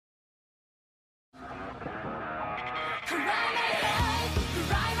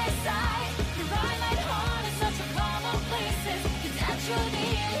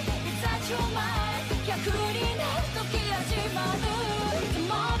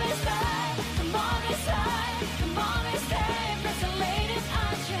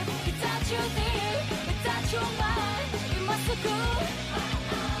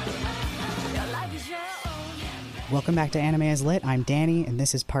Welcome back to Anime is Lit. I'm Danny, and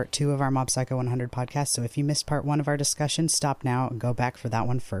this is part 2 of our Mob Psycho 100 podcast. So if you missed part 1 of our discussion, stop now and go back for that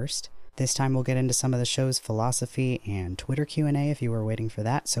one first. This time we'll get into some of the show's philosophy and Twitter Q&A if you were waiting for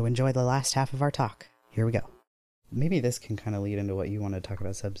that. So enjoy the last half of our talk. Here we go. Maybe this can kind of lead into what you want to talk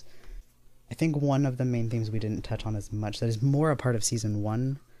about, Subs. I think one of the main things we didn't touch on as much that is more a part of season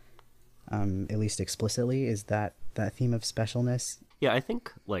 1, at least explicitly, is that theme of specialness. Yeah, I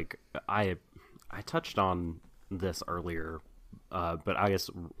think I touched on this earlier, but I guess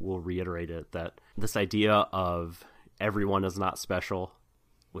we'll reiterate it, that this idea of everyone is not special,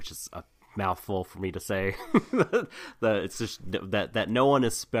 which is a mouthful for me to say, that it's just that no one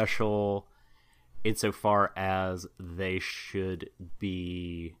is special insofar as they should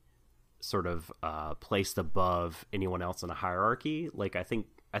be sort of placed above anyone else in a hierarchy. Like I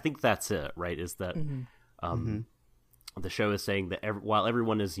think that's it, right? Is that the show is saying that while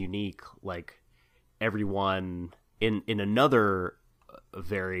everyone is unique, like everyone in another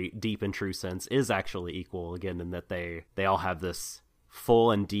very deep and true sense is actually equal again, and that they all have this full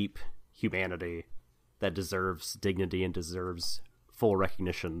and deep humanity that deserves dignity and deserves full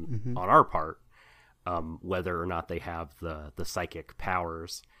recognition on our part, whether or not they have the psychic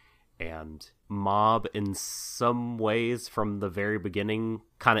powers. And Mob, in some ways, from the very beginning,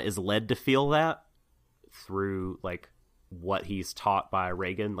 kind of is led to feel that through like what he's taught by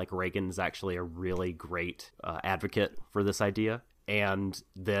Reagan. Like Reagan is actually a really great advocate for this idea, and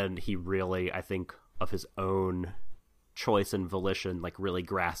then he really, I think, of his own choice and volition, like really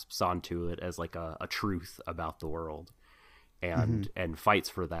grasps onto it as like a truth about the world, and fights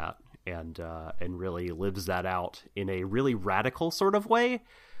for that, and really lives that out in a really radical sort of way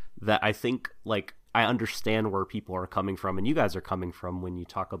that I think, like, I understand where people are coming from, and you guys are coming from when you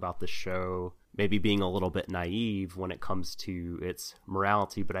talk about the show maybe being a little bit naive when it comes to its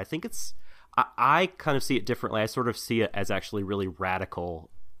morality. But I think I kind of see it differently. I sort of see it as actually really radical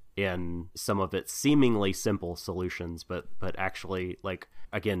in some of its seemingly simple solutions, but actually, like,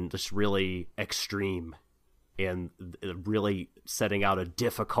 again, just really extreme and really setting out a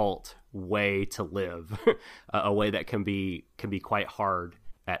difficult way to live, a way that can be quite hard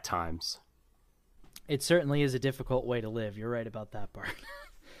at times. It certainly is a difficult way to live. You're right about that part.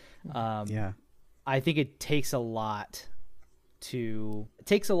 Yeah. I think it takes a lot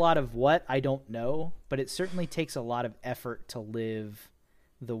of what I don't know, but it certainly takes a lot of effort to live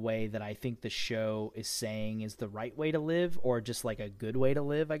the way that I think the show is saying is the right way to live, or just like a good way to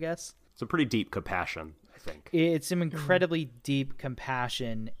live, I guess. It's a pretty deep compassion, I think. It's some incredibly deep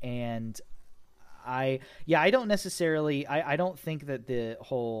compassion, and I don't necessarily, I don't think that the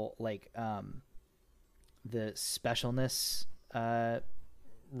whole, like, the specialness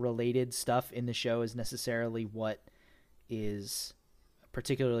related stuff in the show is necessarily what is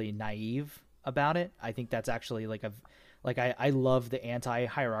particularly naive about it. I think that's actually I love the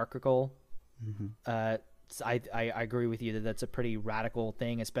anti-hierarchical. I agree with you that that's a pretty radical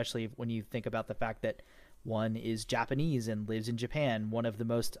thing, especially when you think about the fact that one is Japanese and lives in Japan, one of the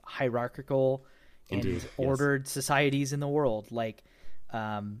most hierarchical and ordered societies in the world. Like,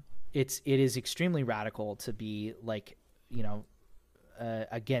 it is extremely radical to be, like, you know,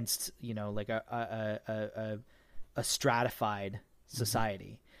 against, you know, like a stratified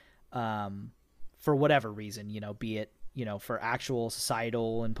society, for whatever reason, you know, be it, you know, for actual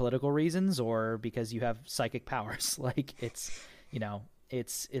societal and political reasons, or because you have psychic powers. Like, it's, you know,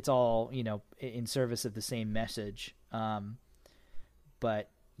 it's all, you know, in service of the same message.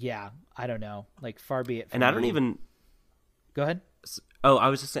 But yeah, I don't know, like, far be it from and I don't even go ahead. Oh, I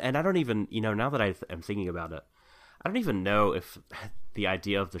was just saying, and I don't even, you know, now that I'm thinking about it, I don't even know if the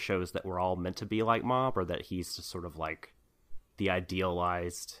idea of the show is that we're all meant to be like Mob, or that he's just sort of like the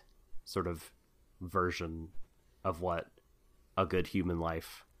idealized sort of version of what a good human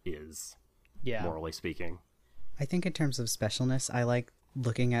life is, morally speaking. I think in terms of specialness, I like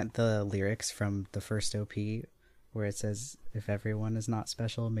looking at the lyrics from the first OP where it says, if everyone is not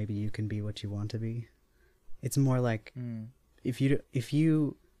special, maybe you can be what you want to be. It's more like, if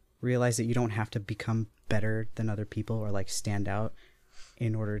you realize that you don't have to become better than other people or like stand out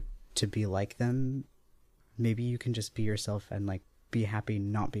in order to be like them, maybe you can just be yourself and like be happy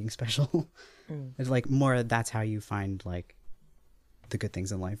not being special. It's like more, that's how you find like the good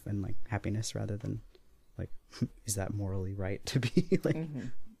things in life and like happiness, rather than like, is that morally right to be like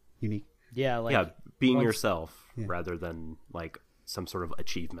unique? Yeah, like being yourself rather than like some sort of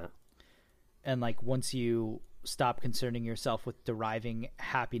achievement. And like, once you stop concerning yourself with deriving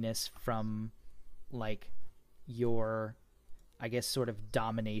happiness from like your, I guess, sort of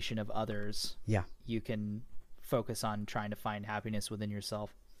domination of others, you can focus on trying to find happiness within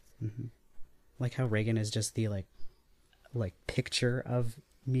yourself. Like how Reagan is just the like like picture of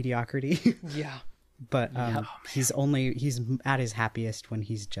mediocrity. Yeah. But he's at his happiest when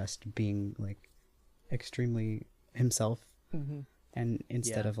he's just being like extremely himself, and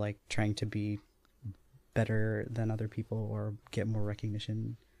instead of like trying to be better than other people or get more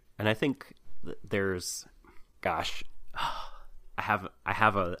recognition. And I think there's, gosh, I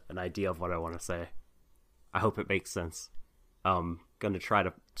have an idea of what I want to say. I hope it makes sense. Going to try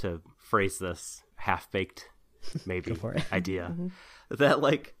to phrase this half-baked, maybe, idea. That,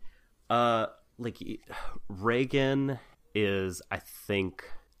 like Reigen is, I think,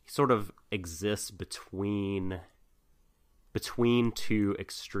 sort of exists between two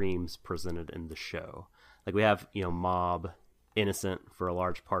extremes presented in the show. Like, we have, Mob, innocent for a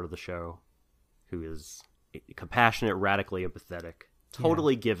large part of the show, who is compassionate, radically empathetic,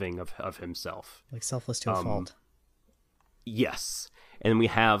 totally giving of himself. Like, selfless to a fault. Yes. And we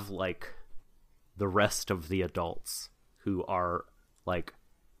have, like, the rest of the adults who are, like,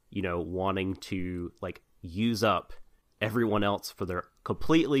 wanting to, like, use up everyone else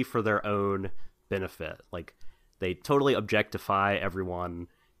completely for their own benefit. Like, they totally objectify everyone,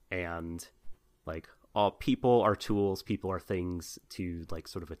 and, like, all people are tools, people are things to, like,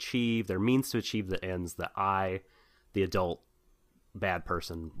 sort of achieve. They're means to achieve the ends that I, the adult bad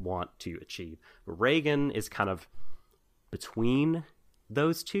person, want to achieve. But Reigen is kind of between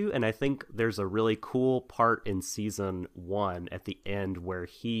those two, and I think there's a really cool part in season 1 at the end where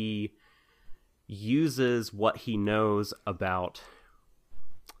he uses what he knows about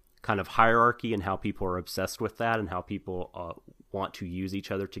kind of hierarchy and how people are obsessed with that and how people want to use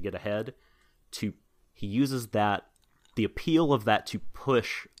each other to get ahead. He uses that, the appeal of that, to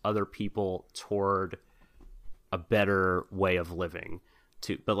push other people toward a better way of living.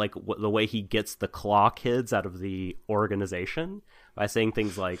 But like the way he gets the claw kids out of the organization by saying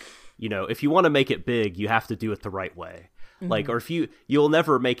things like, if you want to make it big, you have to do it the right way. Like, or you'll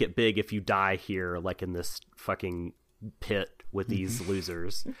never make it big if you die here, like in this fucking pit with these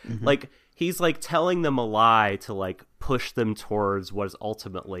losers. Like, he's like telling them a lie to like push them towards what is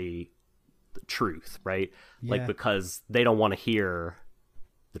ultimately the truth, right? Like, because they don't want to hear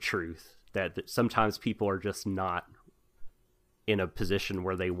the truth, that sometimes people are just not in a position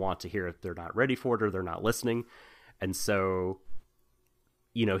where they want to hear it. They're not ready for it, or they're not listening. And so,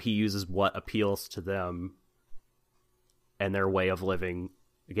 he uses what appeals to them and their way of living,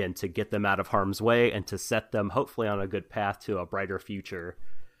 again, to get them out of harm's way and to set them hopefully on a good path to a brighter future.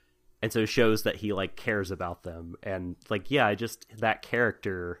 And so it shows that he like cares about them. And like, that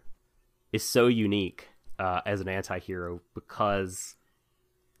character is so unique as an anti-hero because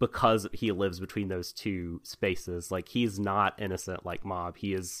he lives between those two spaces. Like, he's not innocent like Mob.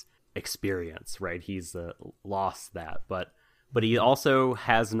 He is experience, right? He's lost that, but he also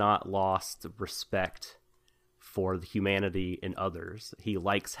has not lost respect for the humanity in others. He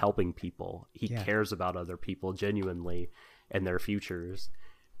likes helping people. He cares about other people genuinely and their futures.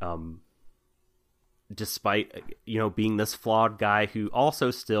 Despite, being this flawed guy who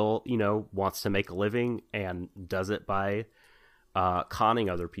also still, wants to make a living and does it by conning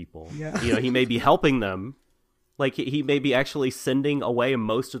other people. He may be helping them. Like, he may be actually sending away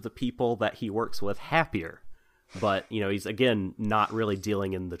most of the people that he works with happier. But, he's, again, not really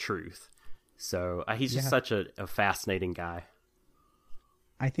dealing in the truth. So he's just such a fascinating guy.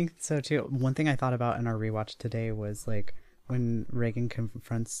 I think so, too. One thing I thought about in our rewatch today was, like, when Reigen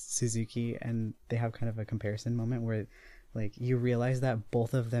confronts Suzuki and they have kind of a comparison moment where, like, you realize that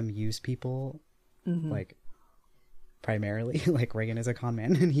both of them use people, like, primarily. Like, Reigen is a con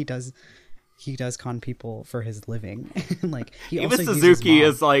man, and he does con people for his living. Like, he even also Suzuki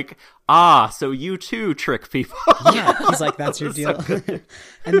is like, so you too trick people. He's like, that's your deal. So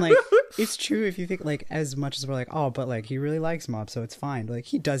and like, it's true if you think, like, as much as we're like, but like, he really likes Mob, so it's fine. Like,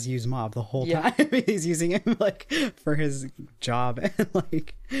 he does use Mob the whole time. He's using him like for his job, and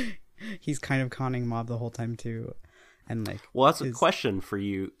like, he's kind of conning Mob the whole time too. And like, well, that's a question for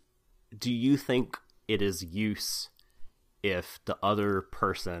you. Do you think it is use if the other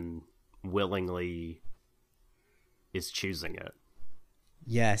person willingly is choosing it?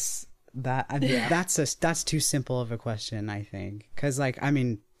 Yes, that's too simple of a question, I think, because like, I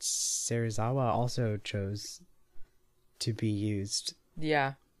mean, Serizawa also chose to be used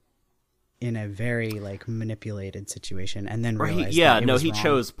in a very like manipulated situation, and then realized he wrong.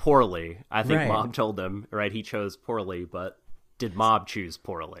 chose poorly. I think Mob told him, right, he chose poorly, but did Mob choose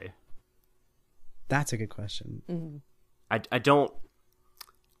poorly? That's a good question. I don't.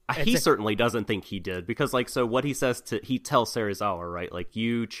 He certainly doesn't think he did, because like, so what he tells Serizawa, right, like,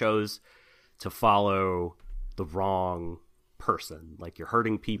 you chose to follow the wrong person, like, you're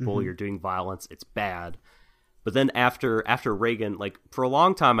hurting people, you're doing violence, it's bad. But then after Reagan, like for a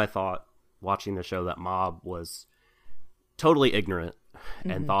long time, I thought watching the show that Mob was totally ignorant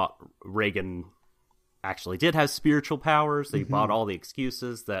and thought Reagan actually did have spiritual powers. They bought all the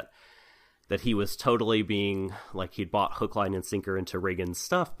excuses that he was totally being like he'd bought hook, line, and sinker into Reagan's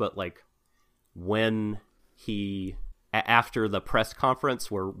stuff. But like when he after the press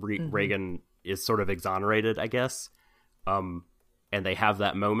conference where Reagan is sort of exonerated, I guess, and they have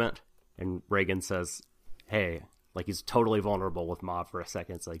that moment, and Reagan says, "Hey." Like, he's totally vulnerable with Mob for a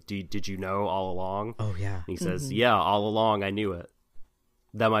second. It's like, did you know all along? Oh, yeah. And he says, yeah, all along I knew it.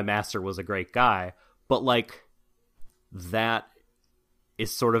 That my master was a great guy. But, like, that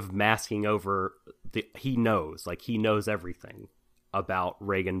is sort of masking over... he knows. Like, he knows everything about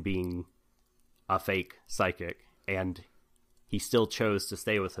Reagan being a fake psychic. And he still chose to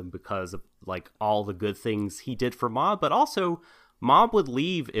stay with him because of, like, all the good things he did for Mob. But also, Mob would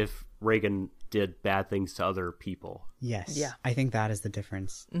leave if Reagan did bad things to other people. Yes. Yeah. I think that is the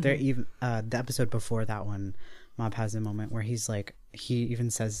difference. There even the episode before that one, Mob has a moment where he's like, he even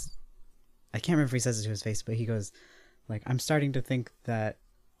says, I can't remember if he says it to his face, but he goes like, I'm starting to think that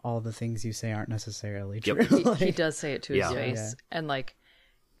all the things you say aren't necessarily true. Yep. He does say it to his Yeah. face. Yeah. And like,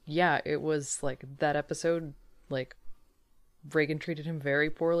 yeah, it was like that episode, like Reagan treated him very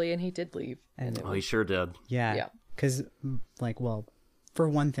poorly and he did leave. And it Oh, he sure did. Yeah. Yeah. Because, like, well, for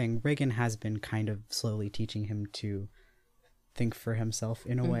one thing, Reagan has been kind of slowly teaching him to think for himself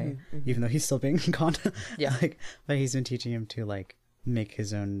in a way, even though he's still being conned. Yeah. Like, but he's been teaching him to, like, make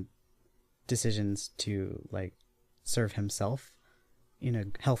his own decisions to, like, serve himself in a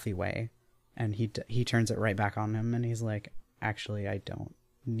healthy way. And he turns it right back on him, and he's like, actually, I don't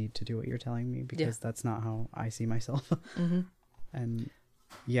need to do what you're telling me because that's not how I see myself. And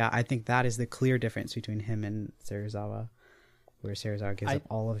yeah, I think that is the clear difference between him and Serizawa, where Serizawa gives up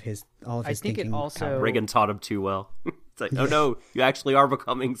all of his think it thinking also- power. Reagan taught him too well. It's like, oh no, you actually are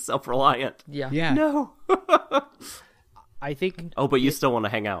becoming self-reliant. Yeah. Yeah. No. I think Oh, but you still want to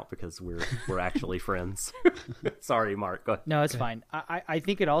hang out because we're actually friends. Sorry, Mark. Go ahead. no, it's fine. I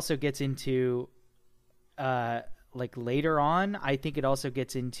think it also gets into like later on, I think it also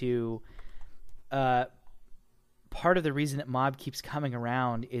gets into part of the reason that Mob keeps coming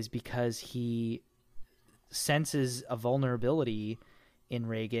around is because he senses a vulnerability in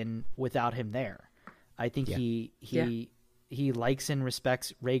Reagan without him there. I think he likes and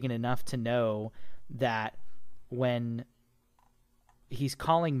respects Reagan enough to know that when he's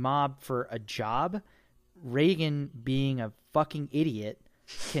calling Mob for a job, Reagan, being a fucking idiot,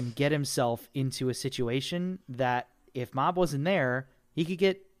 can get himself into a situation that if Mob wasn't there, he could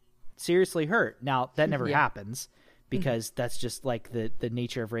get seriously hurt. Now, that never happens because that's just like the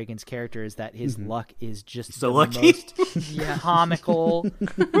nature of Reagan's character is that his luck is just So the lucky. most comical,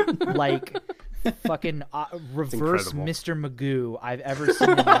 like fucking reverse incredible. Mr. Magoo I've ever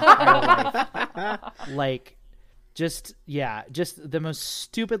seen in my entire life. Like, just the most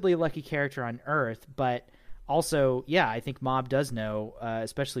stupidly lucky character on earth. But also, yeah, I think Mob does know,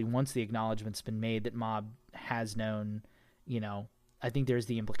 especially once the acknowledgement's been made that Mob has known, I think there's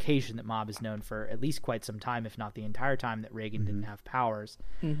the implication that Mob has known for at least quite some time, if not the entire time, that Reagan didn't have powers.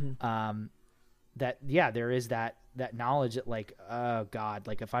 That, yeah, there is that knowledge that, like, oh God,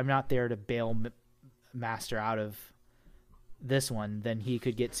 like if I'm not there to bail Master out of this one, then he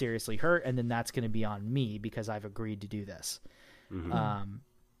could get seriously hurt, and then that's going to be on me because I've agreed to do this.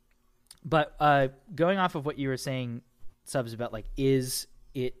 But going off of what you were saying, Subs, about like,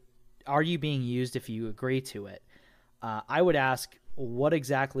 are you being used if you agree to it? I would ask, what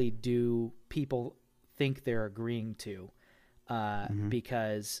exactly do people think they're agreeing to?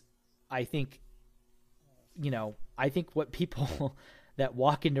 Because I think, I think what people that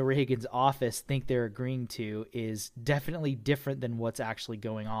walk into Reagan's office think they're agreeing to is definitely different than what's actually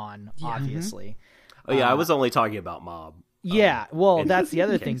going on, obviously. Oh yeah, I was only talking about Mob. Yeah, well, in that's the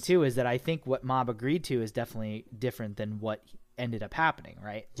other thing case. too, is that I think what Mob agreed to is definitely different than what ended up happening,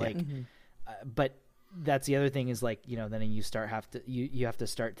 right? Like, but that's the other thing is like, then you have to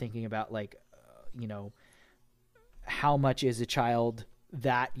start thinking about like, how much is a child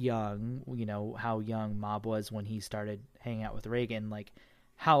that young? How young Mob was when he started hanging out with Reagan. Like,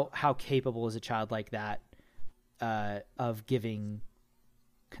 how capable is a child like that of giving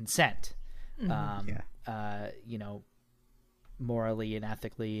consent? Morally and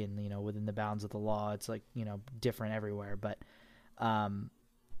ethically and within the bounds of the law. It's like different everywhere, but I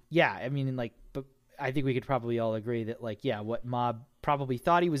mean, like, but I think we could probably all agree that, like, yeah, what Mob probably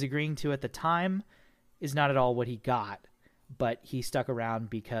thought he was agreeing to at the time is not at all what he got, but he stuck around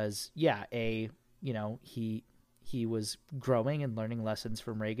because he he was growing and learning lessons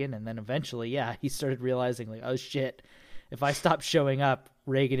from Reigen, and then eventually, yeah, he started realizing like, oh shit, if I stop showing up,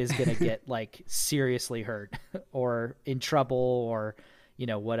 Reigen is gonna get like seriously hurt or in trouble or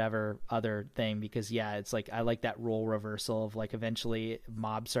whatever other thing. Because yeah, it's like I like that role reversal of like eventually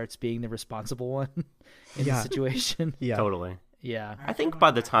Mob starts being the responsible one in the situation. Yeah, totally. Yeah, I think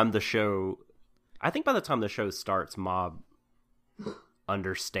by the time the show starts, Mob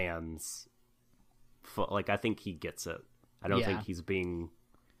understands. Like, I think he gets it. I don't think he's being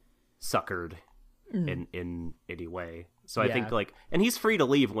suckered in any way. So I think like, and he's free to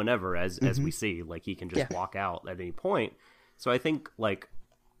leave whenever, as we see, like he can just walk out at any point. So I think like,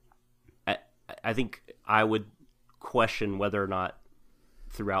 I think I would question whether or not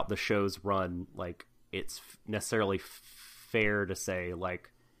throughout the show's run, like it's necessarily fair to say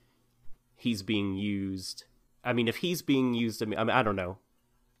like he's being used. I mean, if he's being used, I mean, I don't know.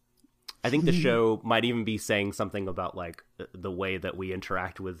 I think the show might even be saying something about like the way that we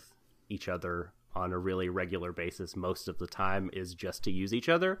interact with each other on a really regular basis most of the time is just to use each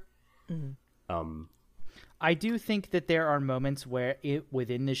other. I do think that there are moments where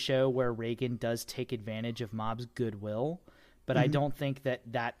within the show where Reigen does take advantage of Mob's goodwill, but I don't think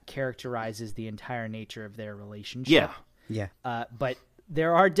that characterizes the entire nature of their relationship. Yeah. But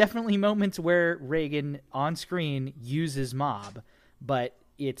there are definitely moments where Reigen on screen uses Mob, but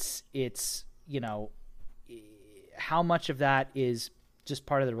it's how much of that is just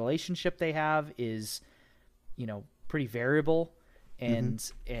part of the relationship they have is pretty variable,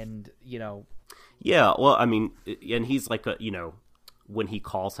 and yeah, well, I mean, and he's like when he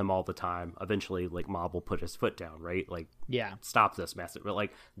calls him all the time, eventually like Mob will put his foot down, right? Like, yeah, stop this mess. But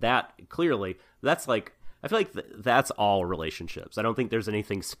like that, clearly that's like, I feel like that's all relationships. I don't think there's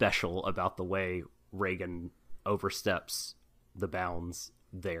anything special about the way Reigen oversteps the bounds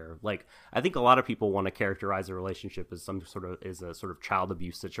there. Like, I think a lot of people want to characterize a relationship as a sort of child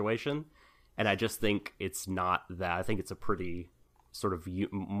abuse situation, and I just think it's not that. I think it's a pretty sort of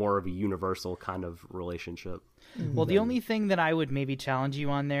more of a universal kind of relationship. Well, the only thing that I would maybe challenge you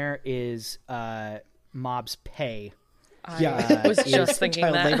on there is Mob's pay. I was just thinking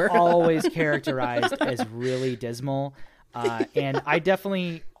that. Labor. Always characterized as really dismal, and I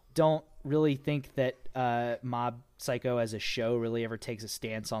definitely don't really think that Mob Psycho as a show really ever takes a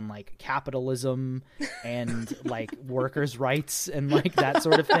stance on like capitalism and like workers' rights and like that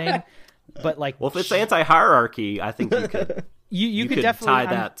sort of thing. But like, well, if it's anti-hierarchy, I think you could you could tie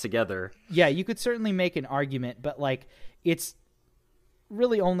definitely that together. Yeah, you could certainly make an argument, but like it's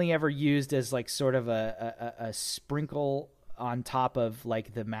really only ever used as like sort of a sprinkle on top of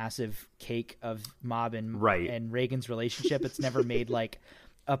like the massive cake of Mob and Reigen's relationship. It's never made like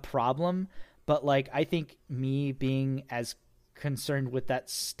a problem. But like, I think me being as concerned with that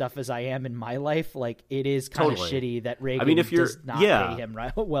stuff as I am in my life, like it is kind of shitty that Reigen does not pay him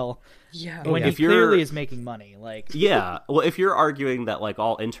right. Well, when he clearly is making money, like well, if you're arguing that like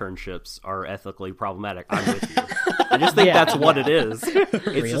all internships are ethically problematic, I'm with you. I just think that's what it is.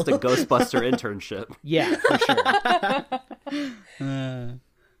 It's just a Ghostbuster internship. Yeah, for sure.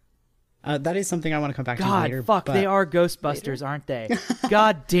 That is something I want to come back to later. Fuck, they are Ghostbusters, aren't they?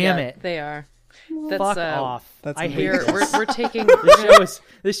 God damn it. They are. That's, fuck off. That's I hear we're taking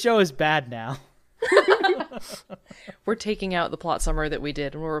this show is bad now. We're taking out the plot summary that we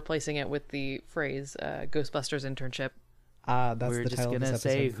did and we're replacing it with the phrase Ghostbusters internship. That's we're the just title gonna of this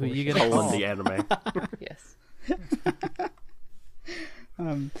say episode. who you gonna call the anime. Yes.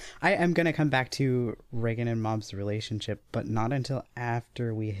 I am going to come back to Reigen and Mob's relationship, but not until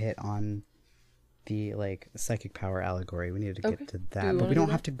after we hit on the like psychic power allegory. We need to get to that, but we don't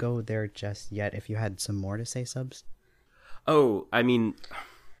have to go there just yet. If you had some more to say, Subs. Oh, I mean,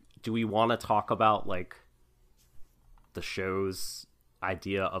 do we want to talk about like the show's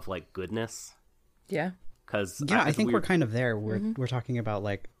idea of like goodness? Yeah. Because I think we're kind of there. We're talking about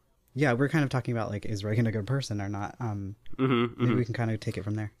like, we're kind of talking about like, is Reigen a good person or not? Maybe we can kind of take it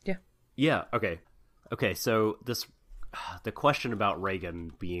from there. Yeah. Okay. So the question about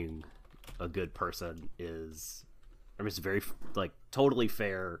Reigen being a good person is, I mean, it's a very like totally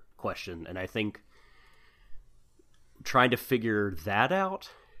fair question, and I think trying to figure that out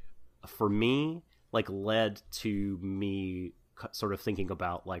for me like led to me sort of thinking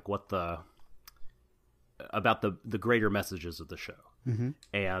about like what the greater messages of the show.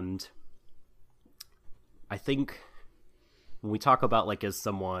 And I think when we talk about like, is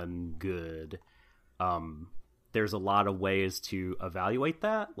someone good, there's a lot of ways to evaluate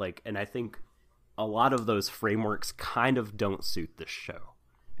that. Like, and I think a lot of those frameworks kind of don't suit this show,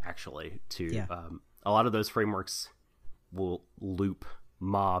 actually. A lot of those frameworks will loop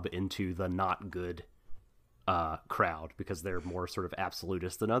Mob into the not good crowd because they're more sort of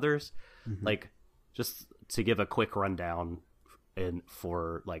absolutist than others. Like, just to give a quick rundown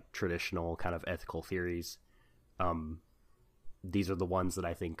for like traditional kind of ethical theories, these are the ones that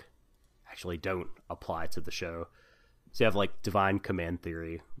I think actually don't apply to the show. So you have like divine command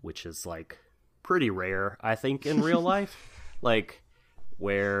theory, which is like pretty rare, I think, in real life. Like,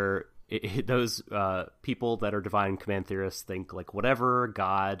 where those people that are divine command theorists think like whatever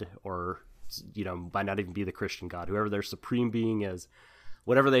God, or might not even be the Christian God, whoever their supreme being is,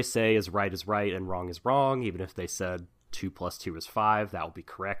 whatever they say is right and wrong is wrong. Even if they said 2 + 2 is 5, that will be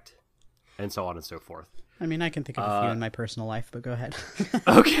correct, and so on and so forth. I mean, I can think of a few in my personal life, but go ahead.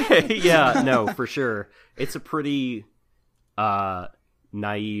 Okay, yeah, no, for sure. It's a pretty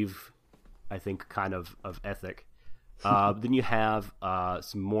naive, I think, kind of ethic. Then you have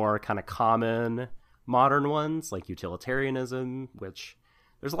some more kind of common modern ones, like utilitarianism, which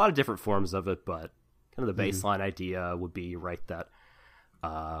there's a lot of different forms of it, but kind of the baseline idea would be, right, that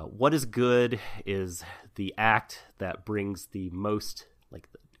what is good is the act that brings the most,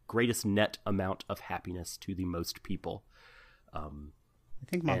 like the greatest net amount of happiness to the most people. I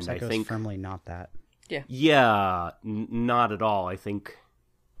think Mob Psycho is firmly not that. Yeah, not at all. I think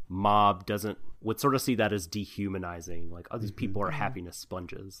Mob would sort of see that as dehumanizing. Like, oh, these people are happiness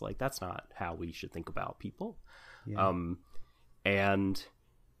sponges. Like, that's not how we should think about people. Yeah. And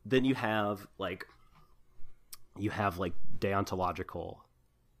then you have like deontological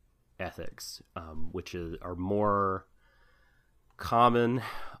ethics, which are more common,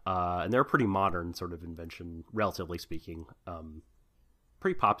 and they're a pretty modern sort of invention, relatively speaking.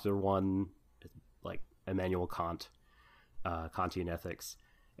 Pretty popular one, like Immanuel Kant, Kantian ethics.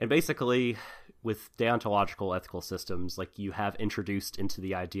 And basically, with deontological ethical systems, like, you have introduced into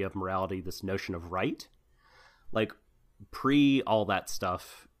the idea of morality this notion of right. Like, pre all that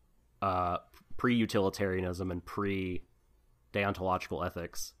stuff, pre-utilitarianism and pre-deontological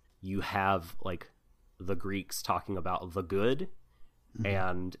ethics, you have like the Greeks talking about the good,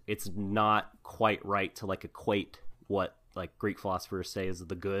 and it's not quite right to like equate what like Greek philosophers say is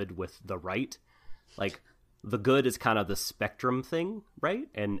the good with the right. Like, the good is kind of the spectrum thing, right?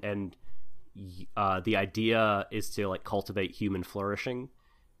 And the idea is to like cultivate human flourishing,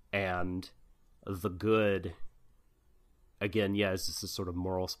 and the good, again, is just a sort of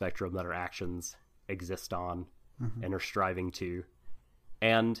moral spectrum that our actions exist on and are striving to.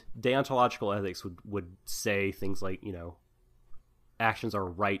 And deontological ethics would say things like, actions are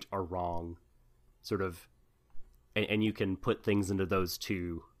right or wrong, sort of, and you can put things into those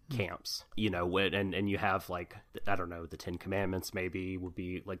two camps, and you have like, I don't know, the 10 Commandments maybe would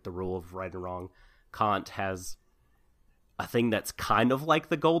be like the rule of right and wrong. Kant has a thing that's kind of like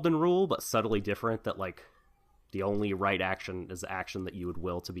the golden rule, but subtly different, that like the only right action is the action that you would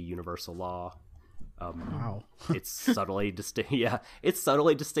will to be universal law. Wow. It's subtly distinct. Yeah, it's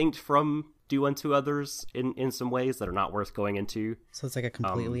subtly distinct from do unto others in some ways that are not worth going into. So it's like a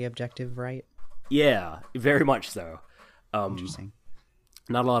completely objective right? Yeah, very much so. Interesting.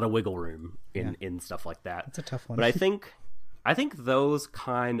 Not a lot of wiggle room in stuff like that. That's a tough one. But I think those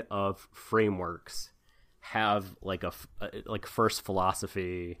kind of frameworks have like a first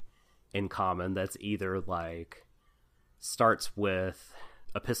philosophy in common that's either like starts with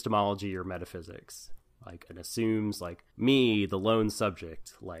epistemology or metaphysics, like, and assumes like me, the lone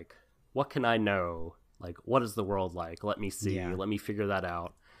subject, like, what can I know? Like, what is the world like? Let me see. Let me figure that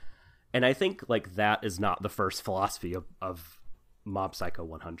out. And I think like that is not the first philosophy of Mob Psycho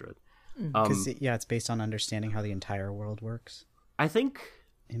 100. Because it's based on understanding how the entire world works. I think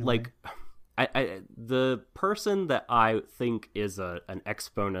like I the person that I think is an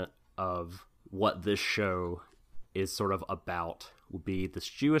exponent of what this show is sort of about would be this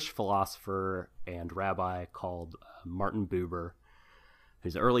Jewish philosopher and rabbi called Martin Buber,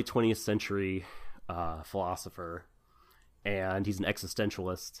 who's an early 20th century philosopher, and he's an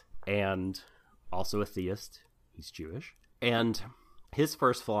existentialist and also a theist. He's Jewish. And his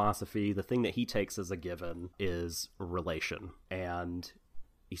first philosophy, the thing that he takes as a given, is relation. And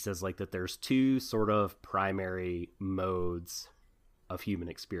he says like that there's two sort of primary modes of human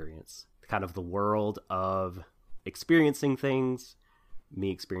experience. Kind of the world of experiencing things,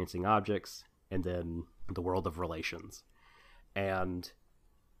 me experiencing objects, and then the world of relations. And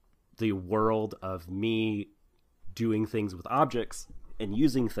the world of me doing things with objects and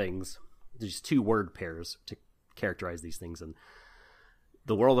using things, there's two word pairs to characterize these things. And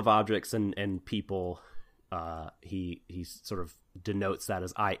the world of objects and people, he sort of denotes that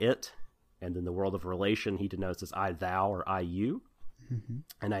as I, it. And then the world of relation, he denotes as I, thou, or I, you.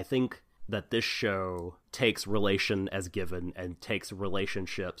 And I think that this show takes relation as given and takes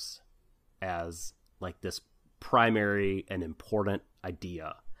relationships as like this primary and important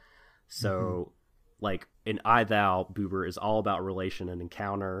idea. So like in I Thou, Buber is all about relation and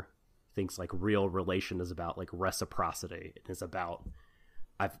encounter. Thinks like real relation is about like reciprocity. It is about,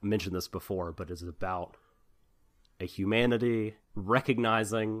 I've mentioned this before, but it's about a humanity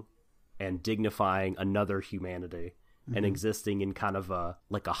recognizing and dignifying another humanity and existing in kind of a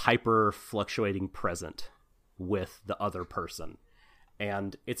like a hyper fluctuating present with the other person.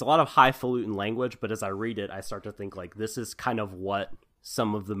 And it's a lot of highfalutin language, but as I read it, I start to think like this is kind of what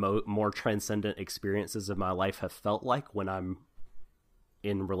some of the more transcendent experiences of my life have felt like when I'm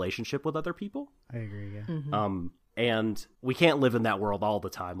in relationship with other people. I agree, yeah. And we can't live in that world all the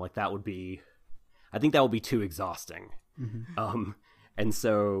time. Like that would be, I think that would be too exhausting. And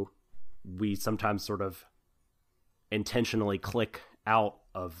so we sometimes sort of intentionally click out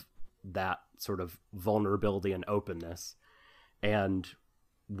of that sort of vulnerability and openness. And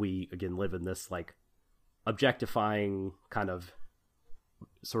we, again, live in this like objectifying kind of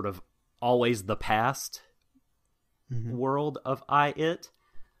sort of always the past world of it,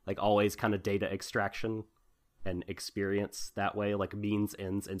 like always kind of data extraction and experience that way, like means,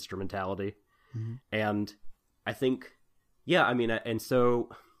 ends, instrumentality. And I think, yeah, I mean, and so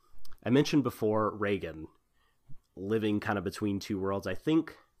I mentioned before Reagan living kind of between two worlds. I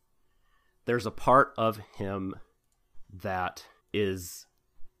think there's a part of him that is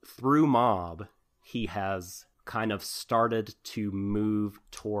through Mob, he has kind of started to move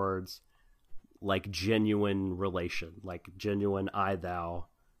towards like genuine relation, like genuine I thou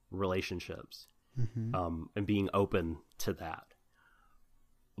relationships, and being open to that.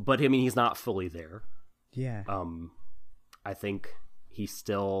 But I mean, he's not fully there. Yeah. I think he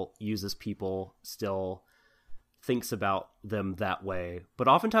still uses people, still thinks about them that way, but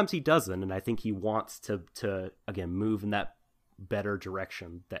oftentimes he doesn't. And I think he wants to again, move in that better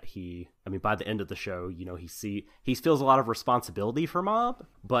direction that by the end of the show, you know, he feels a lot of responsibility for Mob,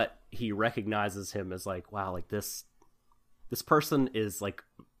 but he recognizes him as like, wow, like this person is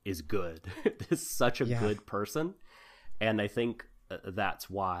good. This is such a good person. And I think that's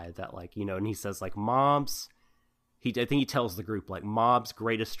why that, like, you know, and he says like I think he tells the group like Mob's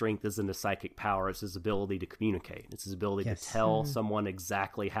greatest strength isn't his psychic power, it's his ability to communicate. It's his ability to tell someone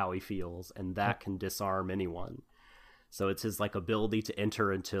exactly how he feels, and that can disarm anyone. So it's his like ability to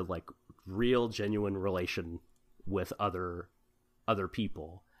enter into like real genuine relation with other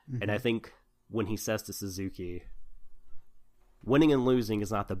people. And I think when he says to Suzuki, winning and losing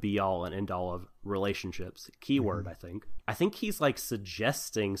is not the be all and end all of relationships, keyword, I think he's like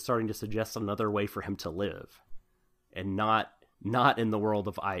starting to suggest another way for him to live. And not in the world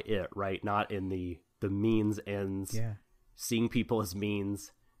of right? Not in the means ends, seeing people as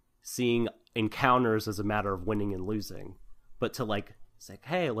means, seeing encounters as a matter of winning and losing, but to like say,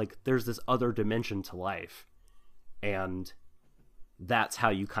 hey, like there's this other dimension to life, and that's how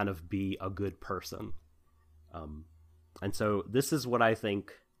you kind of be a good person. And so this is what I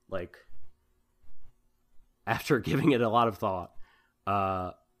think, like, after giving it a lot of thought,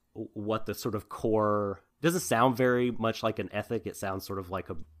 what the sort of core doesn't sound very much like an ethic. It sounds sort of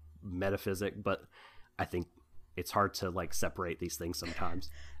like a metaphysic, but I think it's hard to like separate these things sometimes.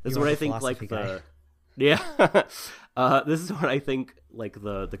 This is what I think, like this is what I think, like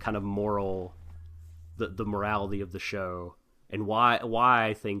the kind of moral, the morality of the show, and why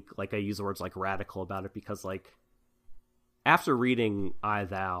I think, like, I use the words like radical about it, because like after reading I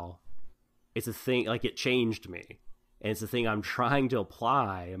Thou, it's a thing, like it changed me. And it's a thing I'm trying to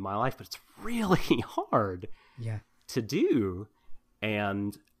apply in my life, but it's really hard to do.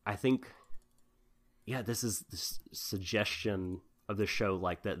 And I think, this is this suggestion of the show,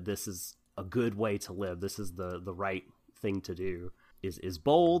 like that this is a good way to live. This is the right thing to do, is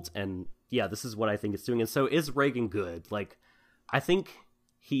bold. And this is what I think it's doing. And so is Reagan good? Like, I think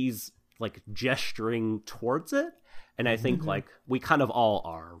he's like gesturing towards it. And I think like we kind of all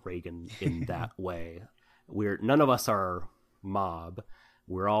are Reagan in that way. None of us are Mob.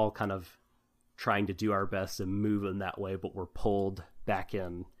 We're all kind of trying to do our best and move in that way, but we're pulled back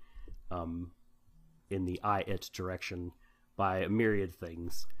in the it direction by a myriad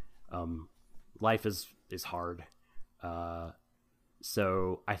things. Life is hard.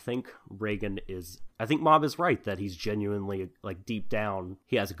 So I think Mob is right that he's genuinely, like, deep down,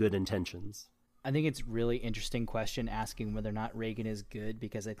 he has good intentions. I think it's really interesting question asking whether or not Reagan is good,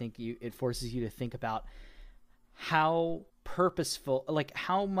 because I think it forces you to think about how purposeful, like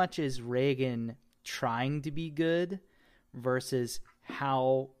how much is Reagan trying to be good versus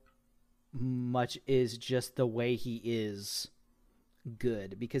how much is just the way he is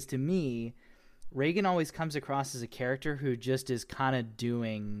good. Because to me, Reagan always comes across as a character who just is kind of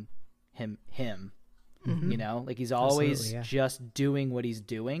doing him. You know, like he's always Absolutely, yeah. just doing what he's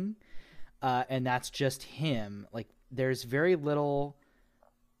doing, and that's just him. Like there's very little.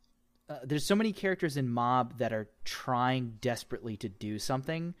 There's so many characters in Mob that are trying desperately to do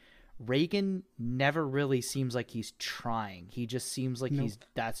something. Reagan never really seems like he's trying. He just seems like he's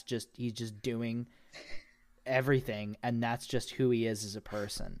just doing everything, and that's just who he is as a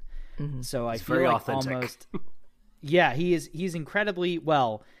person. So I feel very like authentic. almost, yeah, he's incredibly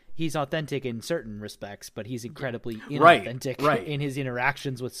well. He's authentic in certain respects, but he's incredibly inauthentic right. in his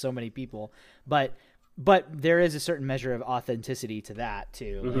interactions with so many people. But there is a certain measure of authenticity to that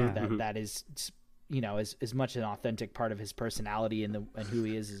too. Like that is, you know, as much an authentic part of his personality and who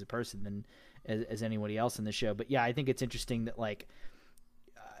he is as a person than as anybody else in the show. But yeah, I think it's interesting that like,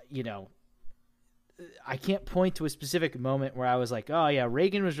 you know, I can't point to a specific moment where I was like, oh yeah,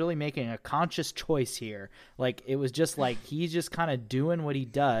 Reagan was really making a conscious choice here. Like it was just like he's just kind of doing what he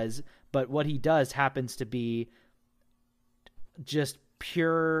does, but what he does happens to be just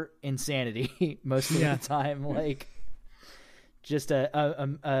pure insanity most of the time. Like just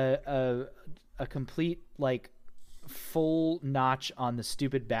a complete like full notch on the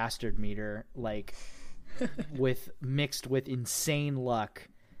stupid bastard meter, like mixed with insane luck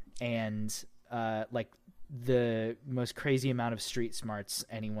and like the most crazy amount of street smarts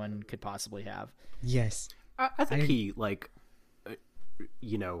anyone could possibly have. Yes. I think he like,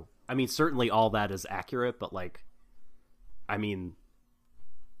 you know, I mean, certainly all that is accurate, but like, I mean,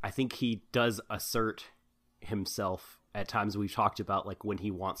 I think he does assert himself at times. We've talked about like when he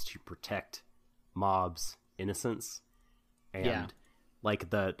wants to protect Mob's innocence, and like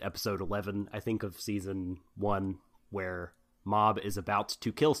the episode 11, I think, of season 1, where Mob is about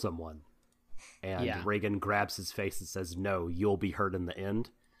to kill someone. And Reagan grabs his face and says, no, you'll be hurt in the end.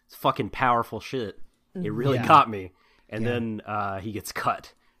 It's fucking powerful shit. It really got me. And then he gets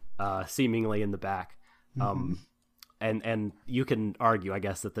cut, seemingly in the back. And you can argue, I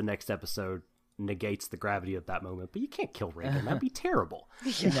guess, that the next episode negates the gravity of that moment, but you can't kill Reagan. That'd be terrible.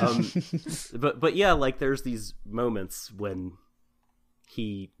 But yeah, like there's these moments when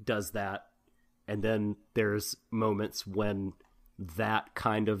he does that, and then there's moments when that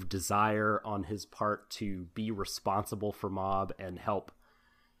kind of desire on his part to be responsible for Mob and help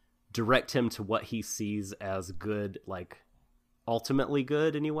direct him to what he sees as good, like ultimately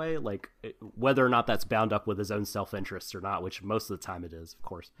good anyway, like whether or not that's bound up with his own self-interest or not, which most of the time it is, of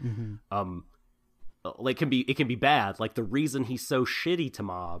course. Like it can be bad. Like the reason he's so shitty to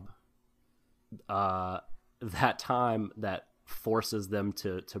Mob that time that forces them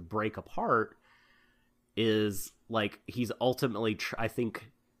to break apart is like he's ultimately I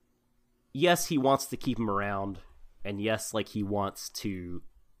think yes, he wants to keep him around, and yes, like he wants to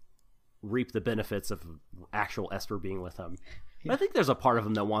reap the benefits of actual Esper being with him. But I think there's a part of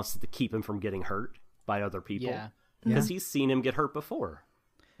him that wants to keep him from getting hurt by other people, because he's seen him get hurt before,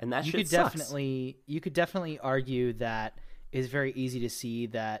 and that shit sucks. You could definitely argue that it's very easy to see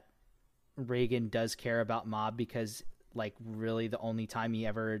that Reagan does care about Mob, because like really the only time he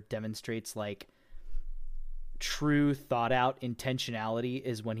ever demonstrates like true thought out intentionality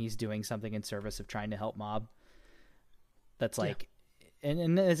is when he's doing something in service of trying to help Mob. That's like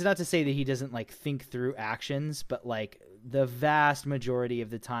and it's not to say that he doesn't like think through actions, but like the vast majority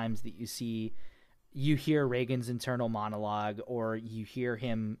of the times that you hear Reagan's internal monologue, or you hear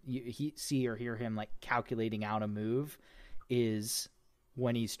him see or hear him like calculating out a move, is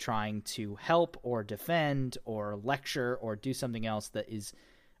when he's trying to help or defend or lecture or do something else that is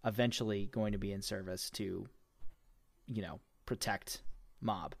eventually going to be in service to, you know, protect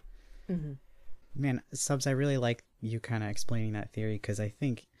Mob. Man, Subs, I really like you kind of explaining that theory, because I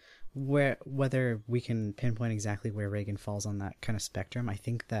think whether we can pinpoint exactly where Reagan falls on that kind of spectrum, I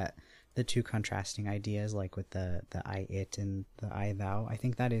think that the two contrasting ideas, like with the I it and the I thou, I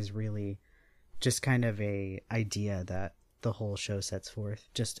think that is really just kind of a idea that the whole show sets forth,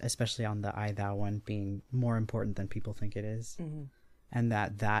 just especially on the I thou one being more important than people think it is. And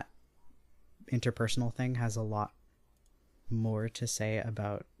that interpersonal thing has a lot more to say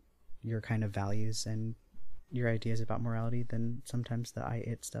about your kind of values and your ideas about morality than sometimes the I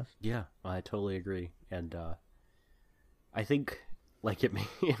it stuff. Yeah, I totally agree. And I think like it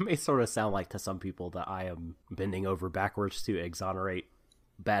may sort of sound like to some people that I am bending over backwards to exonerate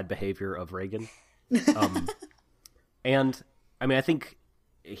bad behavior of Reagan. And I mean, I think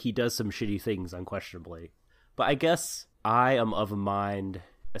he does some shitty things unquestionably, but I guess I am of a mind,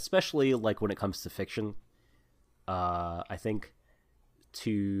 especially like when it comes to fiction, I think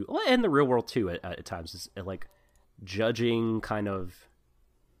and the real world too at times, is like judging kind of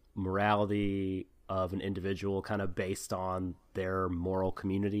morality of an individual kind of based on their moral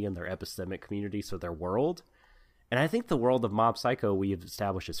community and their epistemic community, so their world. And I think the world of Mob Psycho we've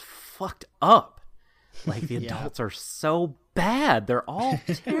established is fucked up. Like, the adults are so bad. They're all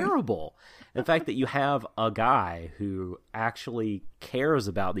terrible. In fact, that you have a guy who actually cares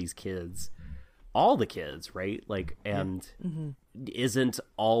about these kids, all the kids, right? Like, and isn't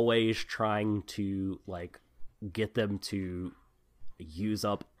always trying to, like, get them to use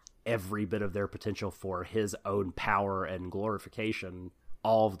up every bit of their potential for his own power and glorification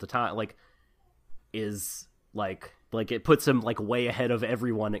all of the time. Like, is like it puts him like way ahead of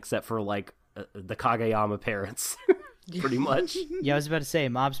everyone except for like the Kageyama parents. Pretty much. Yeah, I was about to say,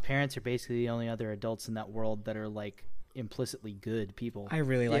 Mob's parents are basically the only other adults in that world that are like implicitly good people. I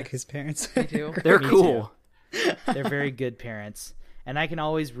really like his parents. Me too. They're Me cool. They're very good parents. And I can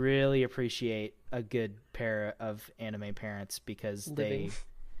always really appreciate a good pair of anime parents because Living.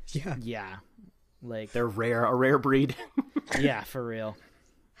 yeah, like, They're a rare breed. yeah, for real.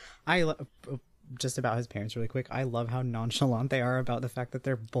 Just about his parents really quick. I love how nonchalant they are about the fact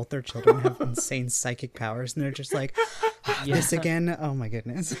that both their children have insane psychic powers, and they're just like, this again? Oh my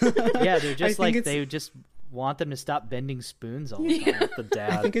goodness. Yeah, they're just I think like, they just want them to stop bending spoons all the time. The I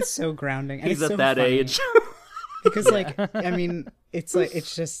dad. think it's so grounding. And He's it's at so that funny. age. Because like, I mean, it's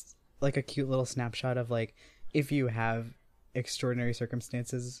just like a cute little snapshot of like, if you have extraordinary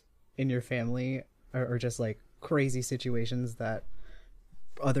circumstances in your family or just like crazy situations that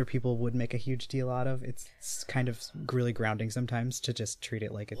other people would make a huge deal out of, it's kind of really grounding sometimes to just treat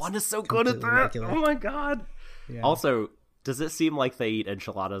it like it's One is so good at completely that. regular. Oh my god. Yeah. Also, does it seem like they eat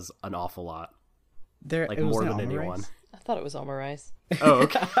enchiladas an awful lot? There, Like it was more an than almond anyone? rice. I thought it was omurice. Oh,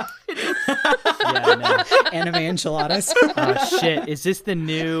 okay. Yeah, no. Anime enchiladas. Oh shit! Is this the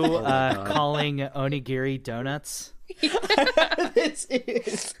new God. calling onigiri donuts? This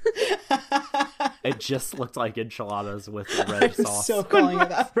is It just looked like enchiladas with red sauce. so calling it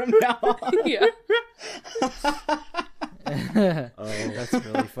that from now on. Yeah. Oh, That's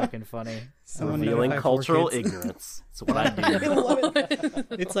really fucking funny. Someone revealing notify cultural 4 kids. ignorance. It's what I do. I love it.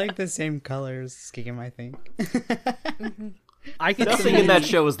 It's like the same colors scheme, I think. I could Nothing see in that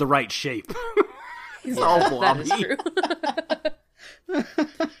show is the right shape. It's all That blobby. is true.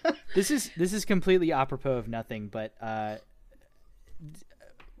 This is completely apropos of nothing, but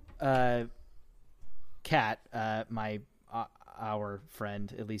Kat, our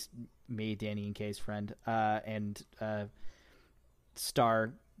friend, at least me, Danny and Kay's friend, and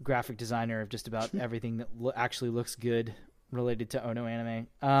star graphic designer of just about everything that actually looks good related to Ono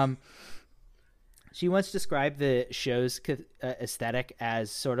anime. She once described the show's aesthetic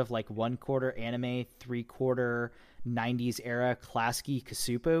as sort of like 1/4 anime, 3/4 90s era Klasky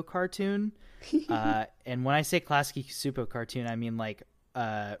Kasupo cartoon. And when I say Klasky Kasupo cartoon, I mean like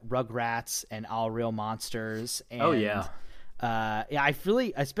Rugrats and All Real Monsters. And, Oh, yeah. yeah, I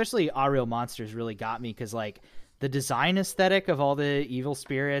really, especially All Real Monsters really got me because like the design aesthetic of all the evil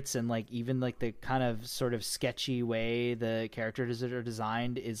spirits and like even like the kind of sort of sketchy way the characters are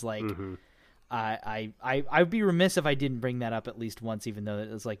designed is like I'd be remiss if I didn't bring that up at least once, even though it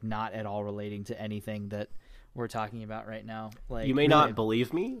was like not at all relating to anything that we're talking about right now. Like, You may not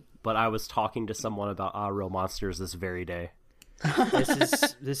believe me, but I was talking to someone about Real Monsters this very day.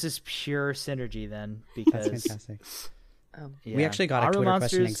 this is pure synergy then, That's because fantastic. yeah. We actually got a Our Twitter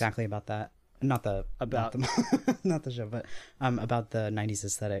question Monsters- exactly about that. Not the not the show, but about the 90s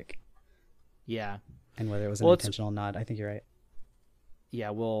aesthetic Yeah, and whether it was an Well, it's- intentional nod. I think you're right.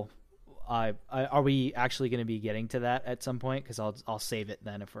 yeah. Well, are we actually going to be getting to that at some point? Because I'll save it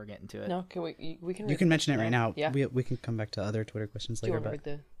then if we're getting to it. No, can we can. You can mention it right now. Yeah. We can come back to other Twitter questions Do you later, want to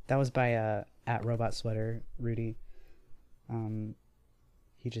but read the? that was by at Robot Sweater Rudy.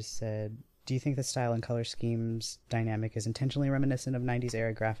 He just said, "Do you think the style and color schemes dynamic is intentionally reminiscent of 90s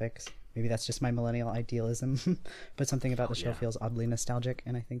era graphics? Maybe that's just my millennial idealism, but something about the show yeah. feels oddly nostalgic,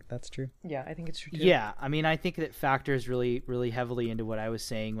 and I think that's true." Yeah, I think it's true too. Yeah, I mean, I think that factors really, really heavily into what I was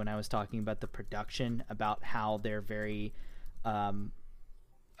saying when I was talking about the production, about how they're very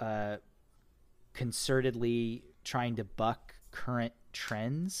concertedly trying to buck current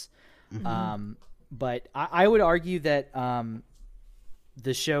trends. But I would argue that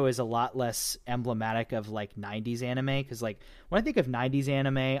the show is a lot less emblematic of like 90s anime, because like when I think of 90s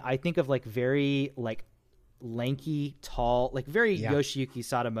anime, I think of like very like lanky, tall, like very Yeah. Yoshiyuki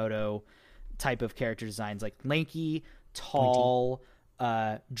Sadamoto type of character designs, like lanky, tall,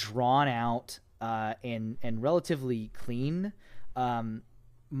 drawn out, and relatively clean.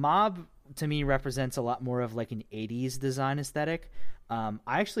 Mob to me represents a lot more of like an 80s design aesthetic. I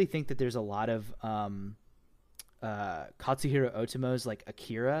actually think that there's a lot of Katsuhiro Otomo's like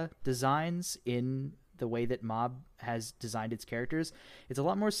Akira designs in the way that Mob has designed its characters. It's a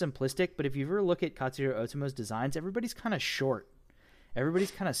lot more simplistic, but if you ever look at Katsuhiro Otomo's designs, everybody's kind of short.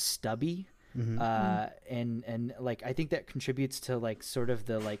 Everybody's kind of stubby. And like I think that contributes to like sort of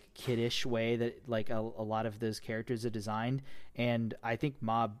the like kiddish way that like a lot of those characters are designed, and I think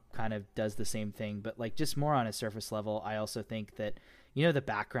Mob kind of does the same thing, but like just more on a surface level. I also think that, you know, the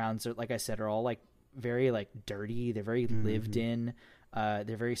backgrounds are, like I said, are all like very like dirty. They're very lived in.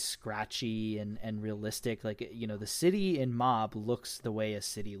 They're very scratchy and realistic. Like, you know, the city in Mob looks the way a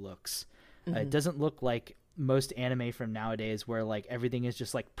city looks. It doesn't look like most anime from nowadays where like everything is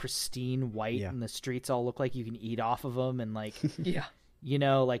just like pristine white and the streets all look like you can eat off of them, and like you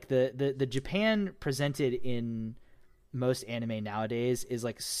know, like the Japan presented in most anime nowadays is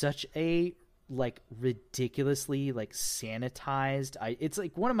like such a like ridiculously like sanitized. It's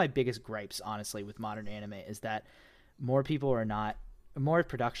like one of my biggest gripes honestly with modern anime is that more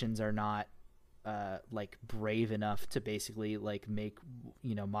productions are not like brave enough to basically like make,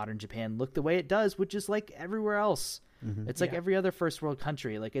 you know, modern Japan look the way it does, which is like everywhere else. It's like every other first world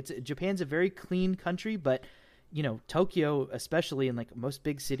country. Like Japan's a very clean country, but you know, Tokyo especially, and like most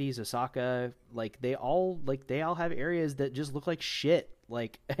big cities, Osaka, like they all have areas that just look like shit.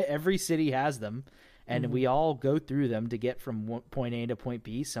 Like every city has them, and we all go through them to get from point A to point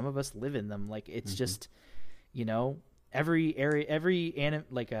B. Some of us live in them. Like it's just, you know, every area,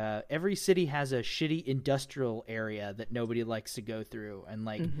 every city has a shitty industrial area that nobody likes to go through, and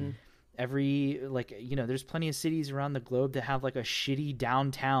like every, like, you know, there's plenty of cities around the globe that have like a shitty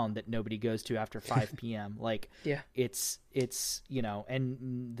downtown that nobody goes to after 5 p.m. Like it's you know,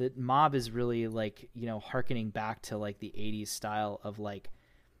 and the Mob is really like, you know, hearkening back to like the 80s style of like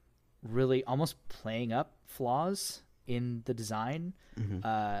really almost playing up flaws in the design,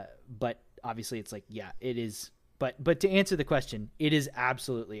 but obviously it's like, yeah, it is. But to answer the question, it is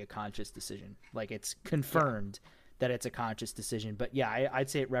absolutely a conscious decision. Like it's confirmed that it's a conscious decision. But yeah, I'd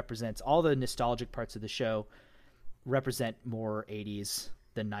say it represents all the nostalgic parts of the show represent more 80s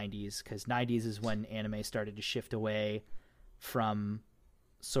than 90s, because 90s is when anime started to shift away from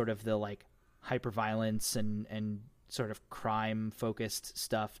sort of the like hyperviolence and sort of crime focused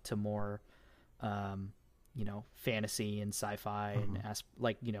stuff to more you know, fantasy and sci-fi and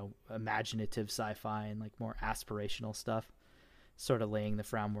like, you know, imaginative sci-fi and like more aspirational stuff, sort of laying the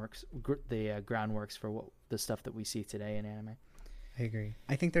groundworks for what the stuff that we see today in anime. I agree.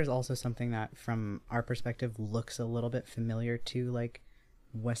 I think there's also something that from our perspective looks a little bit familiar to like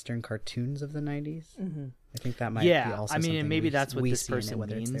Western cartoons of the 90s. I think that might be also, I mean, and maybe that's what this person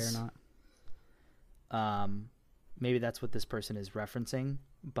whether means. It's there or not. Maybe that's what this person is referencing,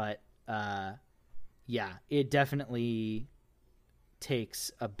 but yeah, it definitely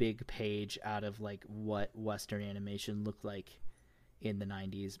takes a big page out of like what Western animation looked like in the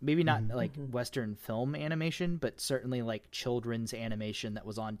 90s. Maybe not like Western film animation, but certainly like children's animation that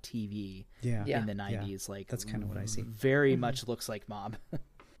was on TV in the 90s. Like that's kind of what I see. Very much looks like Mob.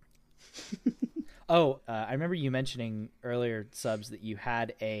 I remember you mentioning earlier, Subs, that you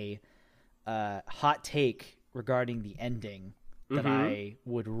had a hot take regarding the ending that I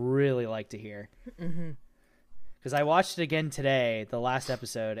would really like to hear. Because I watched it again today, the last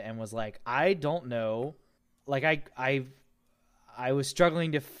episode, and was like, I don't know. Like I was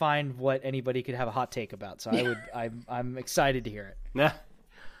struggling to find what anybody could have a hot take about. So I'm excited to hear it.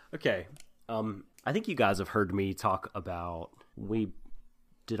 Okay. I think you guys have heard me talk about, we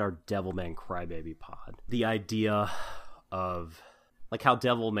did our Devilman Crybaby pod. The idea of like how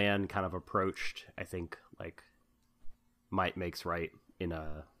Devilman kind of approached, I think, like might makes right in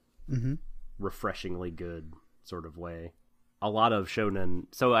a refreshingly good sort of way. A lot of shonen,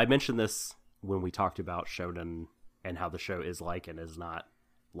 so I mentioned this when we talked about shonen and how the show is like and is not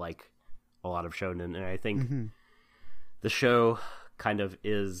like a lot of shonen, and I think the show kind of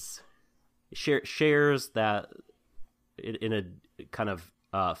is shares that in a kind of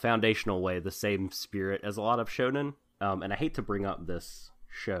foundational way the same spirit as a lot of shonen, and I hate to bring up this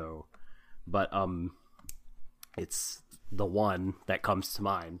show, but it's the one that comes to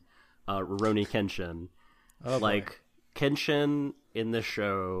mind, Rurouni Kenshin. Kenshin in this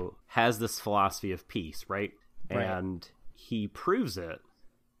show has this philosophy of peace, right? And he proves it,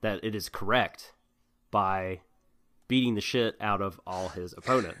 that it is correct, by beating the shit out of all his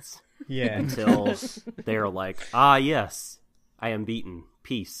opponents. Until they're like, yes, I am beaten.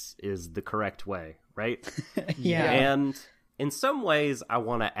 Peace is the correct way, right? And in some ways, I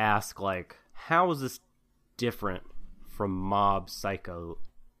want to ask, like, how is this different from Mob Psycho?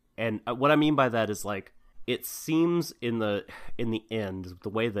 And what I mean by that is, like, it seems in the end, the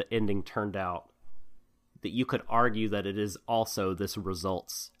way the ending turned out, that you could argue that it is also this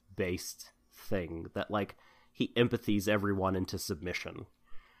results based thing, that like he empathies everyone into submission.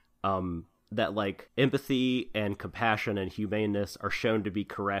 That like empathy and compassion and humaneness are shown to be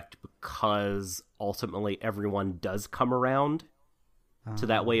correct because ultimately everyone does come around to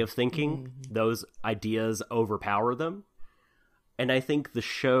that way of thinking. Those ideas overpower them. And I think the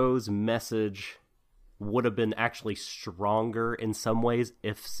show's message would have been actually stronger in some ways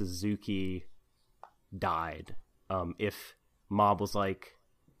if Suzuki died. If Mob was like,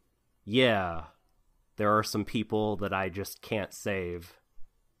 yeah, there are some people that I just can't save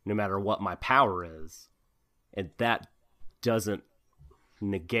no matter what my power is. And that doesn't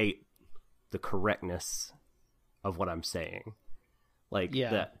negate the correctness of what I'm saying. Like,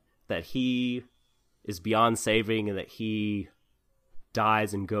 that he is beyond saving and that he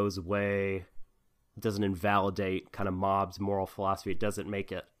dies and goes away doesn't invalidate kind of Mob's moral philosophy. It doesn't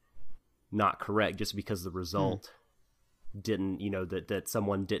make it not correct just because the result didn't, that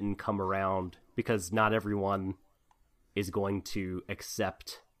someone didn't come around, because not everyone is going to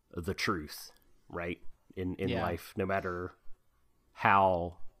accept the truth, right? In life, no matter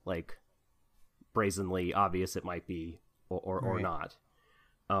how like brazenly obvious it might be or not.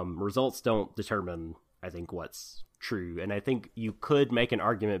 Results don't determine, I think, what's true. And I think you could make an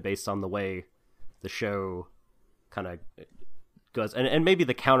argument based on the way the show kind of goes, and maybe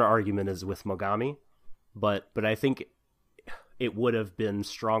the counter argument is with Mogami, but I think it would have been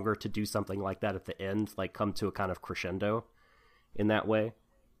stronger to do something like that at the end, like come to a kind of crescendo in that way.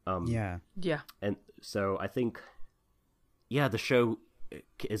 Yeah. And so I think, the show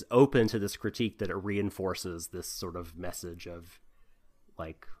is open to this critique that it reinforces this sort of message of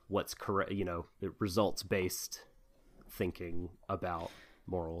like what's correct, the results based thinking about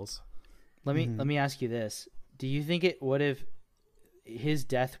morals. Let me ask you this: do you think it would have, his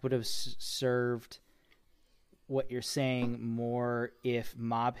death would have served what you're saying more if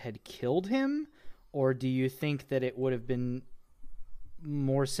Mob had killed him, or do you think that it would have been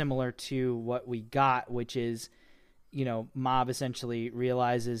more similar to what we got, which is, Mob essentially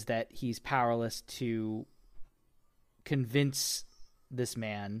realizes that he's powerless to convince this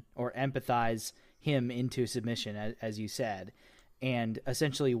man or empathize him into submission, as you said, and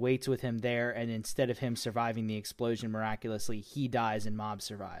essentially waits with him there, and instead of him surviving the explosion miraculously, he dies and Mob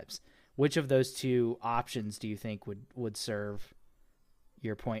survives? Which of those two options do you think would serve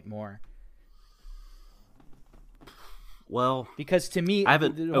your point more? Well, because to me,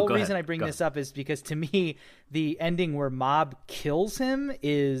 the whole reason I bring this up is because to me, the ending where Mob kills him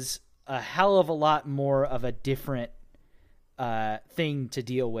is a hell of a lot more of a different thing to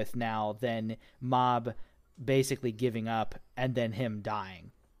deal with now than Mob basically giving up and then him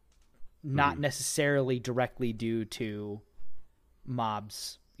dying. Not necessarily directly due to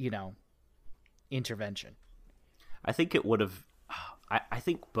Mob's, intervention. I think it would have. I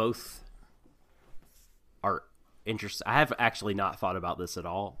think both are interesting. I have actually not thought about this at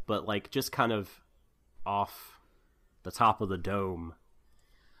all, but like just kind of off the top of the dome,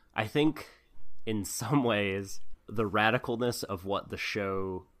 I think in some ways the radicalness of what the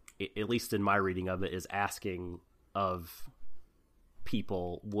show, at least in my reading of it, is asking of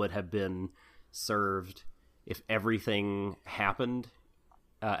people would have been served if everything happened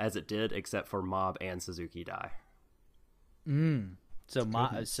as it did, except for Mob and Suzuki die.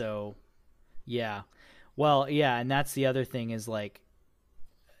 So yeah. Well, yeah, and that's the other thing is like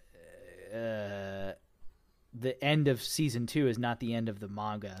the end of season 2 is not the end of the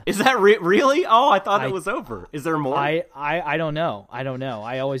manga. Is that really? Oh, I thought it was over. Is there more? I don't know.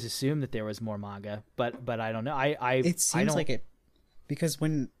 I always assumed that there was more manga, but I don't know. It seems like it, because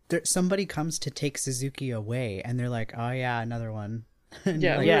when somebody comes to take Suzuki away and they're like, oh yeah, another one.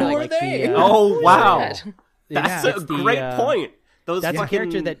 Yeah, like, yeah. Who Like are they? Oh wow, that? that's a great point. That's a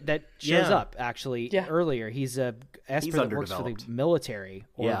character that shows Yeah. up actually earlier. He's a Esper that works for the underdeveloped. military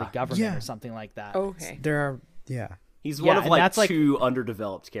or the government Yeah. or something like that. Okay. there are He's one of and like that's, like- two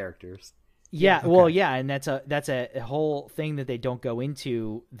underdeveloped characters. Yeah, well, yeah, and that's a whole thing that they don't go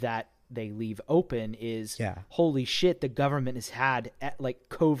into that they leave open is holy shit, the government has had like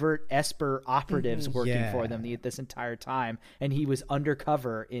covert Esper operatives working for them this entire time, and he was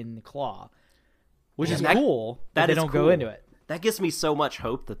undercover in Claw, which is cool. That they is don't cool. go into it. That gives me so much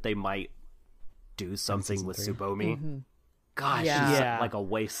hope that they might do something with Tsubomi. Gosh, Yeah. she's Yeah. like a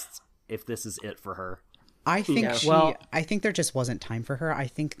waste if this is it for her. I think Well- I think there just wasn't time for her. I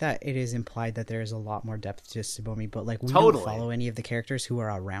think that it is implied that there is a lot more depth to Tsubomi, but like we Totally. don't follow any of the characters who are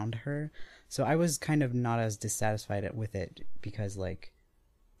around her. So I was kind of not as dissatisfied with it because like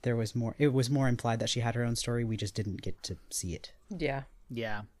there was more. It was more implied that she had her own story. We just didn't get to see it. Yeah.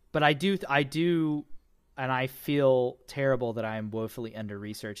 Yeah, but I do I feel terrible that I am woefully under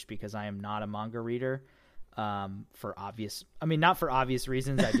researched because I am not a manga reader. Not for obvious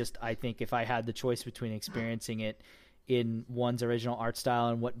reasons. I think if I had the choice between experiencing it in one's original art style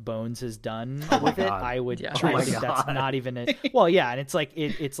and what Bones has done with it, I would. Yeah. I think that's not even a. Well, yeah, and it's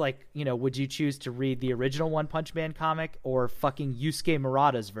like would you choose to read the original One Punch Man comic or fucking Yusuke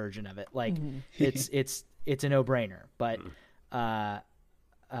Murata's version of it? Like, it's a no brainer. But,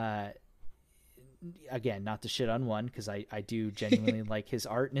 again, not to shit on one because I do genuinely like his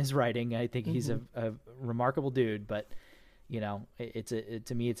art and his writing. I think he's a remarkable dude. But, to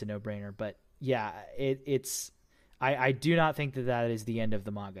me it's a no brainer. But yeah, it's. I do not think that is the end of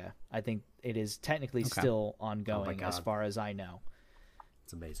the manga. I think it is technically still ongoing as far as I know.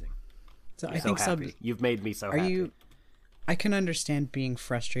 It's amazing. So I'm I think happy. You've made me so happy. I can understand being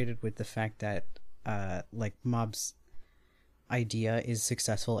frustrated with the fact that like Mob's idea is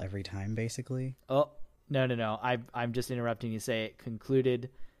successful every time, basically. Oh, no. I'm just interrupting you to say it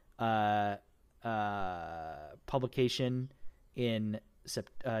concluded publication in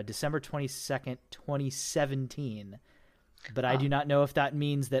December 22nd, 2017. But I do not know if that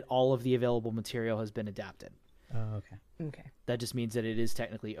means that all of the available material has been adapted. Oh, okay. Okay. That just means that it is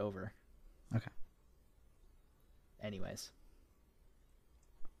technically over. Okay. Anyways.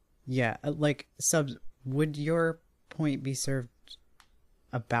 Yeah, like, Subs, would your point be served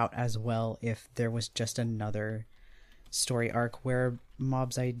about as well if there was just another story arc where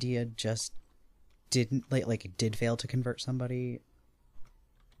Mob's idea just didn't, like it did fail to convert somebody?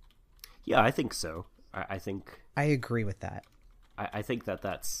 Yeah, I think so. I think I agree with that. I think that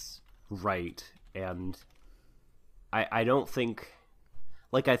that's right, and I don't think,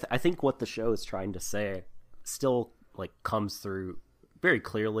 like, I think what the show is trying to say still, like, comes through very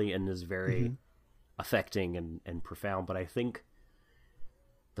clearly and is very affecting and profound, but I think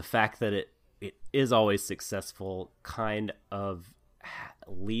the fact that it is always successful kind of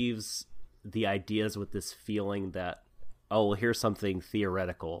leaves the ideas with this feeling that, oh, well, here's something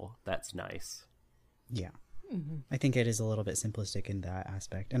theoretical that's nice. Yeah. I think it is a little bit simplistic in that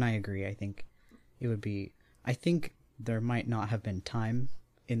aspect, and I agree. I think there might not have been time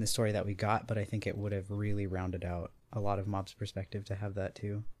in the story that we got, but I think it would have really rounded out a lot of Mob's perspective to have that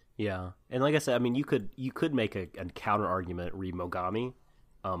too. Yeah, and like I said, I mean, you could make a counter argument, read Mogami,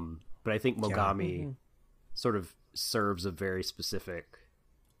 but I think Mogami sort of serves a very specific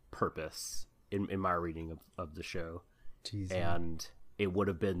purpose in my reading of the show. Jeez, and it would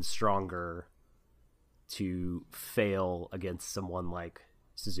have been stronger to fail against someone like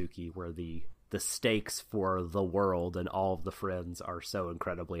Suzuki, where the stakes for the world and all of the friends are so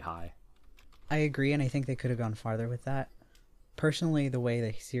incredibly high. I agree, and I think they could have gone farther with that. Personally, the way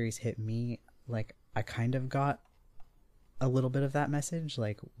the series hit me, like, I kind of got a little bit of that message,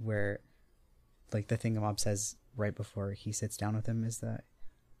 like, where, like, the thing Mob says right before he sits down with him is that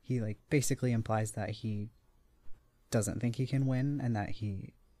he, like, basically implies that he doesn't think he can win and that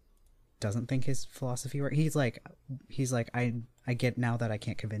he doesn't think his philosophy works. He's like I get now that I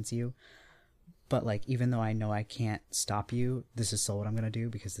can't convince you, but, like, even though I know I can't stop you, this is still what I'm gonna do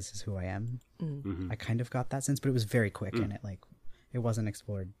because this is who I am. I kind of got that sense, but it was very quick and it wasn't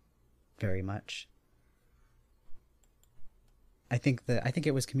explored very much. I think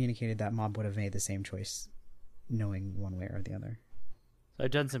it was communicated that Mob would have made the same choice knowing one way or the other. So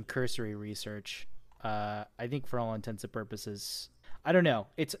I've done some cursory research. I think for all intents and purposes, I don't know.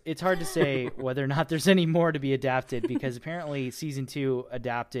 It's hard to say whether or not there's any more to be adapted because apparently season 2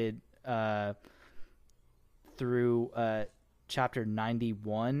 adapted through chapter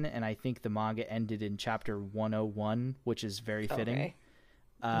 91, and I think the manga ended in chapter 101, which is very fitting.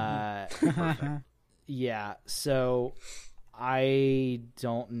 Okay. Yeah, so I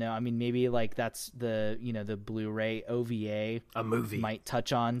don't know. I mean, maybe, like, that's the Blu-ray OVA. A movie might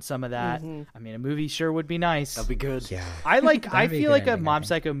touch on some of that. I mean, a movie sure would be nice. that'd be good. Yeah. I feel like a Mob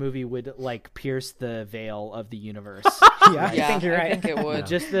Psycho movie would, like, pierce the veil of the universe. Yeah, I Yeah, think you're right. I think it would.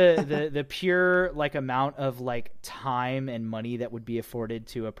 Just the pure, like, amount of, like, time and money that would be afforded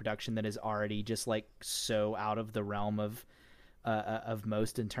to a production that is already just, like, so out of the realm of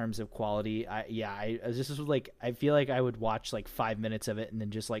most in terms of quality. I just was like, I feel like I would watch like 5 minutes of it and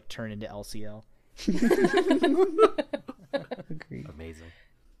then just like turn into LCL. Agreed. Amazing.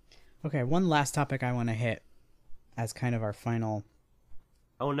 Okay, one last topic I want to hit as kind of our final.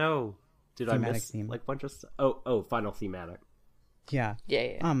 Oh no, did I Thematic miss theme. like bunch of stuff? Oh, final thematic. Yeah.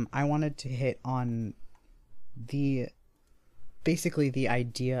 Yeah. I wanted to hit on basically the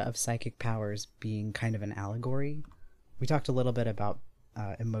idea of psychic powers being kind of an allegory. We talked a little bit about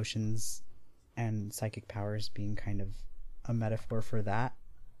emotions and psychic powers being kind of a metaphor for that.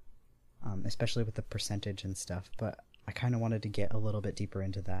 especially with the percentage and stuff. But I kind of wanted to get a little bit deeper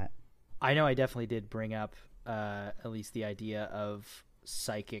into that. I know I definitely did bring up at least the idea of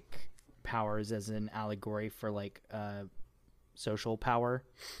psychic powers as an allegory for like social power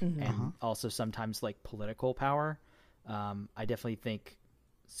and also sometimes like political power. I definitely think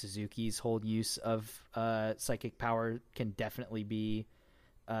Suzuki's whole use of psychic power can definitely be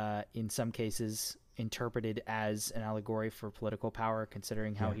in some cases interpreted as an allegory for political power,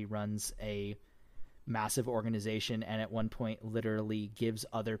 considering how he runs a massive organization and at one point literally gives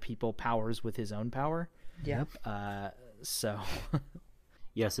other people powers with his own power. Yeah. So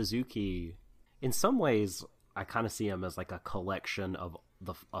Yeah, Suzuki, in some ways, I kind of see him as like a collection of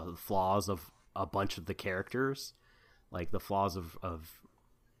the flaws of a bunch of the characters, like the flaws of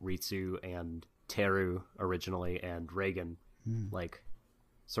Ritsu and Teru originally, and Reagan, like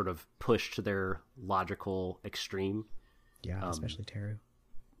sort of pushed to their logical extreme. Yeah, especially Teru.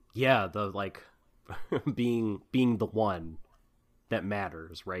 Yeah, the like being the one that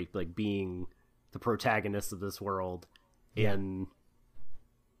matters, right? Like being the protagonist of this world in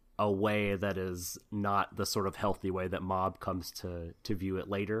a way that is not the sort of healthy way that Mob comes to view it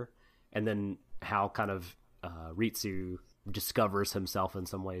later. And then how kind of Ritsu discovers himself in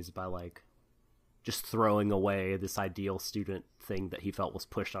some ways by like just throwing away this ideal student thing that he felt was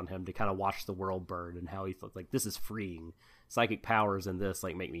pushed on him to kind of watch the world burn, and how he thought like, this is freeing. Psychic powers and this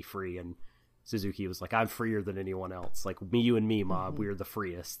like make me free. And Suzuki was like, I'm freer than anyone else. Like you and me, Mob, we're the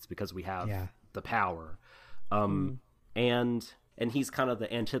freest because we have the power. And he's kind of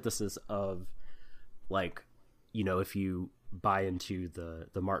the antithesis of like, you know, if you buy into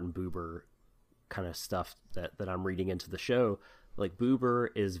the Martin Buber kind of stuff that I'm reading into the show, like Buber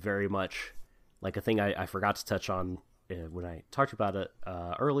is very much like a thing I forgot to touch on when I talked about it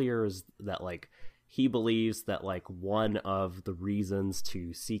earlier, is that like he believes that like one of the reasons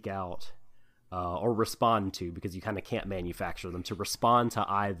to seek out or respond to, because you kind of can't manufacture them, to respond to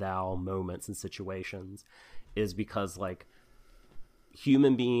I-thou moments and situations is because like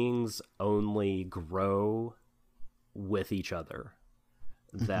human beings only grow with each other.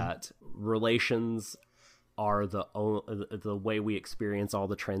 That relations are the way we experience all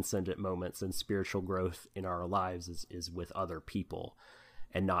the transcendent moments, and spiritual growth in our lives is with other people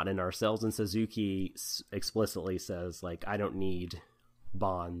and not in ourselves. And Suzuki explicitly says like, I don't need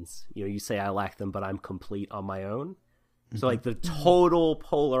bonds. You know, you say I lack them, but I'm complete on my own. So like the total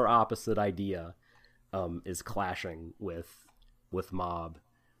polar opposite idea is clashing with Mob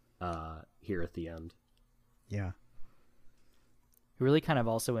here at the end. Yeah. It really kind of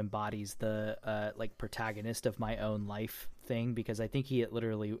also embodies the like protagonist of my own life thing, because I think he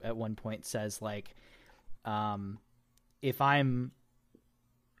literally at one point says like, if I'm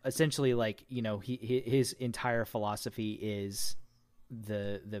essentially like, you know, his entire philosophy is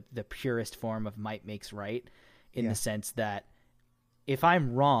the purest form of might makes right, in the sense that if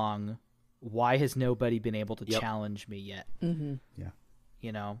I'm wrong, why has nobody been able to challenge me yet? Yeah.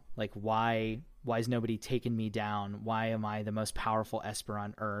 You know, like why has nobody taken me down? Why am I the most powerful Esper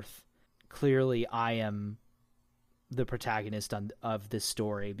on Earth? Clearly I am the protagonist of this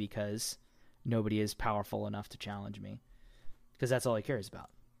story because nobody is powerful enough to challenge me. Because that's all he cares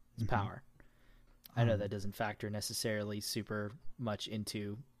about, is power. I know that doesn't factor necessarily super much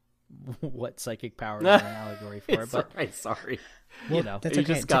into what psychic power is an allegory for, but right, sorry. You know, That's You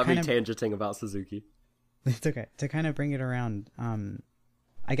okay. just got me To kind tangenting about Suzuki. It's okay. To kind of bring it around,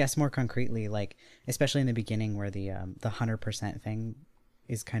 I guess more concretely, like especially in the beginning where the 100% thing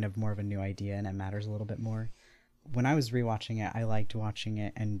is kind of more of a new idea and it matters a little bit more. When I was rewatching it, I liked watching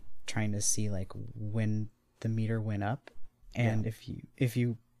it and trying to see like when the meter went up, and if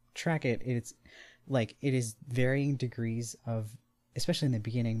you track it, it's like it is varying degrees of, especially in the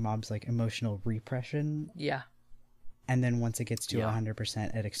beginning, Mob's like emotional repression. Yeah. And then once it gets to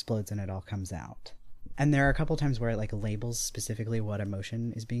 100%, it explodes and it all comes out. And there are a couple times where it like labels specifically what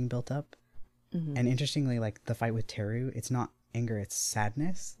emotion is being built up. And interestingly, like the fight with Teru, it's not anger, it's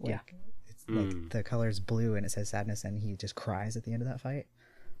sadness. Like, it's like the color is blue and it says sadness, and he just cries at the end of that fight.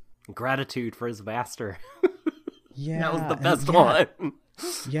 Gratitude for his master. Yeah. That was the best one.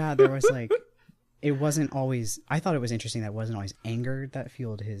 Yeah, there was like, it wasn't always, I thought it was interesting that it wasn't always anger that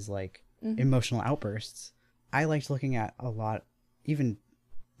fueled his like emotional outbursts. I liked looking at a lot, even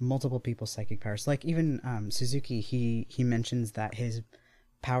multiple people's psychic powers. Like even Suzuki, he mentions that his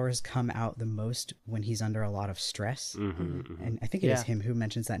powers come out the most when he's under a lot of stress. And I think it is him who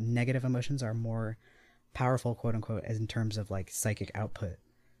mentions that negative emotions are more powerful, quote unquote, as in terms of like psychic output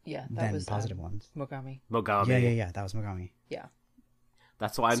Yeah, that than was positive ones. Mogami. Mogami. Yeah, that was Mogami. Yeah.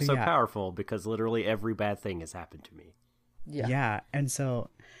 That's why I'm So, so yeah. powerful, because literally every bad thing has happened to me. Yeah. Yeah, and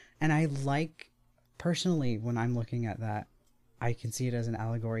And I like, personally, when I'm looking at that, I can see it as an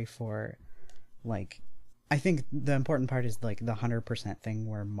allegory for, like, I think the important part is, like, the 100% thing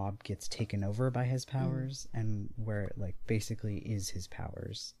where Mob gets taken over by his powers, and where it, like, basically is his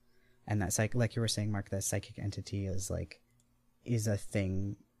powers. And that, like you were saying, Mark, that psychic entity is a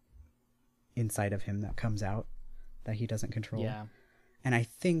thing inside of him that comes out that he doesn't control. Yeah. And I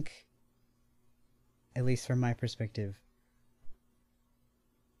think, at least from my perspective,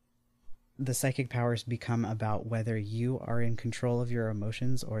 the psychic powers become about whether you are in control of your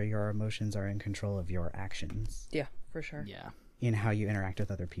emotions or your emotions are in control of your actions Yeah, for sure. Yeah. in how you interact with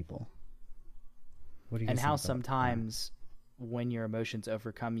other people. What do you And guys how think about sometimes when your emotions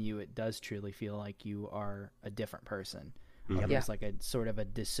overcome you, it does truly feel like you are a different person. Mhm. There's like a sort of a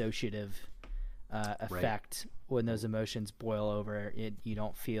dissociative effect when those emotions boil over. You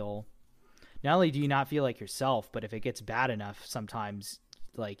don't feel. Not only do you not feel like yourself, but if it gets bad enough, sometimes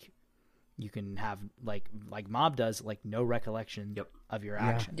like you can have like Mob does, like no recollection of your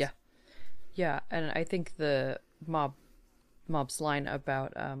actions. Yeah. Yeah, and I think the Mob's line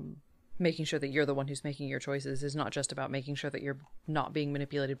about making sure that you're the one who's making your choices is not just about making sure that you're not being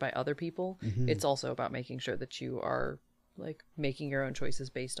manipulated by other people. Mm-hmm. It's also about making sure that you are like making your own choices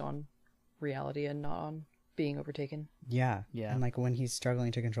based on reality and not on being overtaken. Yeah. Yeah. And like when he's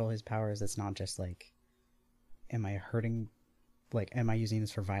struggling to control his powers, it's not just like, am I hurting, like, am I using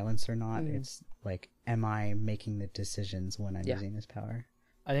this for violence or not? It's like, am I making the decisions when I'm using this power?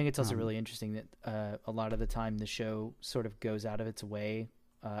 I think it's also really interesting that a lot of the time the show sort of goes out of its way,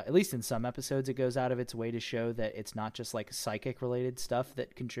 at least in some episodes, it goes out of its way to show that it's not just like psychic related stuff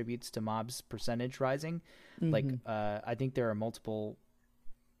that contributes to Mob's percentage rising. Like, I think there are multiple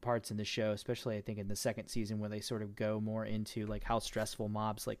parts in the show, especially I think in the second season, where they sort of go more into like how stressful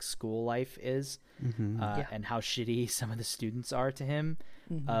Mob's like school life is, and how shitty some of the students are to him,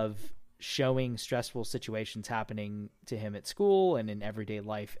 of showing stressful situations happening to him at school and in everyday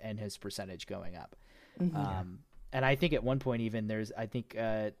life, and his percentage going up. And I think at one point even there's, I think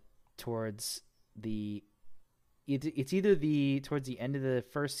towards the, it's either towards the end of the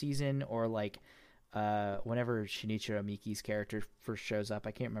first season or like whenever Shinichiro Miki's character first shows up,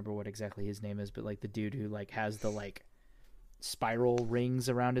 I can't remember what exactly his name is, but like the dude who like has the like spiral rings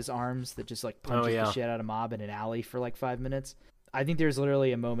around his arms that just like punches the shit out of Mob in an alley for like 5 minutes. I think there's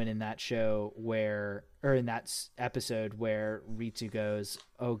literally a moment in that show where, or in that episode where Ritsu goes,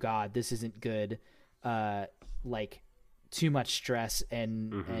 "Oh God, this isn't good. Like too much stress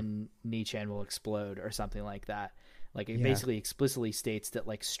and Nichan will explode," or something like that. Like it basically explicitly states that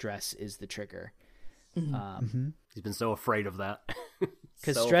like stress is the trigger. He's been so afraid of that.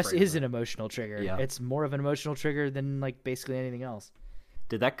 Because stress is an emotional trigger. Yeah. It's more of an emotional trigger than like basically anything else.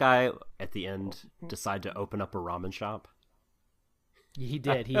 Did that guy at the end decide to open up a ramen shop? He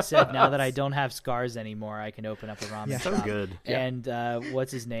did. He said, "Now that I don't have scars anymore, I can open up a ramen shop." So good. And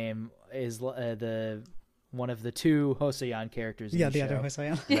what's his name is the one of the two Hosoyan characters. In the other show.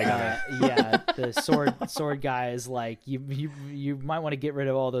 Hosoyan. The sword guy is like, you might want to get rid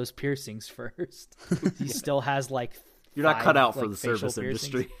of all those piercings first. He still has like you're not cut out for like, the service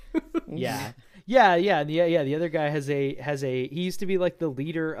industry. Yeah. The other guy has a. He used to be like the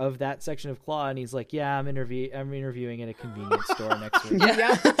leader of that section of Claw, and he's like, "Yeah, I'm interviewing at a convenience store next week."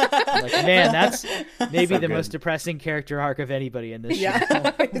 Yeah. I'm like, man, that's maybe the most depressing character arc of anybody in this show.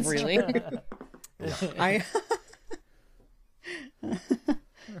 Really?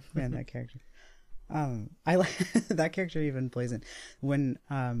 Man, that character. I like that character even plays in when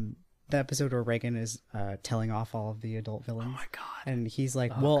the episode where Reagan is telling off all of the adult villains. Oh my god! And he's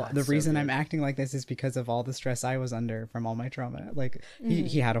like, the reason I'm acting like this is because of all the stress I was under from all my trauma. Like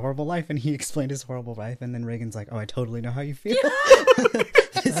he had a horrible life, and he explained his horrible life, and then Reagan's like, "Oh, I totally know how you feel."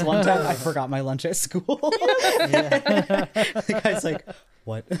 This one time, I forgot my lunch at school. The guy's like,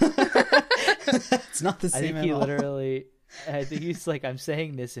 "What?" It's not the same. I think he's like, "I'm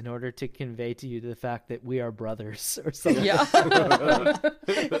saying this in order to convey to you the fact that we are brothers," or something. Yeah.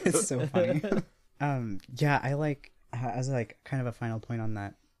 It's so funny. I like, as like kind of a final point on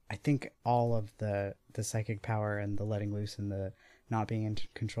that, I think all of the psychic power and the letting loose and the not being in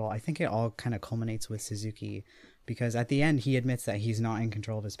control, I think it all kind of culminates with Suzuki, because at the end he admits that he's not in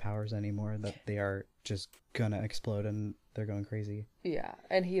control of his powers anymore, that they are just gonna explode and they're going crazy. Yeah,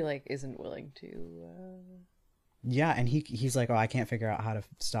 and he like isn't willing to Yeah, and he's like, "Oh, I can't figure out how to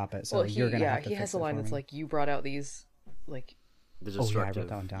stop it, so you're gonna have to." He has a line that's like, "You brought out these like." The destructive. I wrote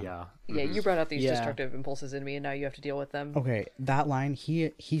that one down. Yeah, you brought out these destructive impulses in me, and now you have to deal with them. Okay, that line,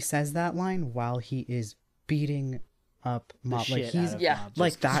 he says that line while he is beating up Mob. Like he's Mob.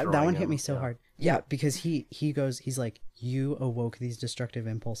 like that one hit me so hard. Yeah, because he's like, you awoke these destructive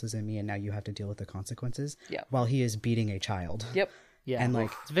impulses in me, and now you have to deal with the consequences. Yeah. While he is beating a child. Yep. Yeah, And,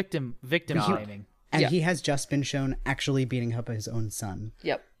 like, it's victim blaming. And Yeah. he has just been shown actually beating up his own son.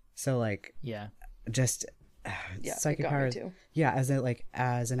 Yep. So like, Yeah, just Yeah. psychic it got me powers. too. Yeah,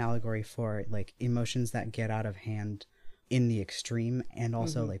 as an allegory for like emotions that get out of hand in the extreme, and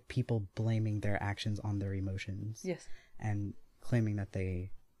also like people blaming their actions on their emotions. Yes. And claiming that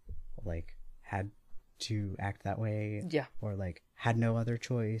they like had to act that way. Yeah. Or like had no other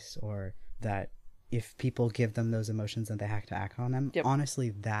choice, or that if people give them those emotions then they have to act on them. Yep. Honestly,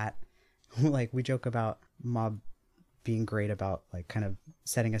 that like we joke about Mob being great about like kind of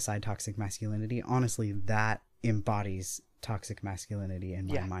setting aside toxic masculinity. Honestly, that embodies toxic masculinity in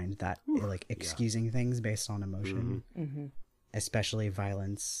my Yeah. mind, that like excusing things based on emotion, especially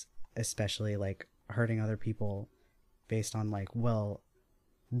violence, especially like hurting other people based on like, well,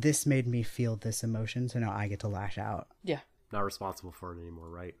 this made me feel this emotion, so now I get to lash out. Yeah. Not responsible for it anymore,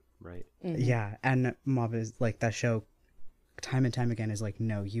 right? Right. Yeah, and Mob is like, that show time and time again is like,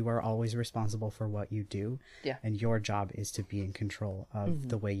 no, you are always responsible for what you do. Yeah. And your job is to be in control of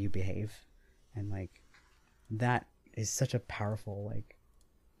the way you behave. And like, that is such a powerful like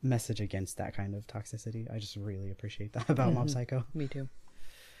message against that kind of toxicity. I just really appreciate that about Mob Psycho. Me too.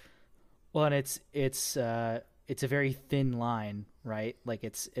 well, and it's a very thin line, right? Like,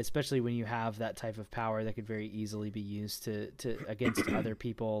 it's especially when you have that type of power that could very easily be used to against other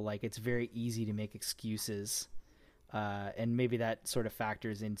people. Like, it's very easy to make excuses, and maybe that sort of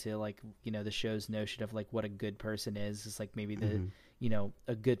factors into like, you know, the show's notion of like what a good person is. It's like maybe the you know,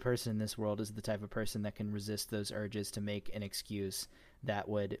 a good person in this world is the type of person that can resist those urges to make an excuse that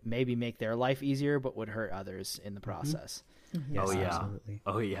would maybe make their life easier but would hurt others in the process. Yes, Oh yeah. absolutely.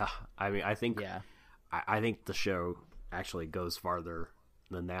 Oh yeah. I mean, I think Yeah. I think the show actually goes farther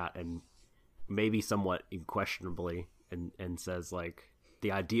than that, and maybe somewhat unquestionably, and says like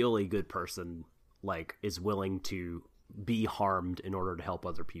the ideally good person like is willing to be harmed in order to help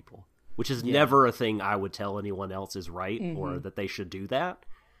other people, which is never a thing I would tell anyone else is right or that they should do that.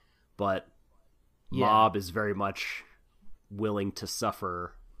 But Mob is very much willing to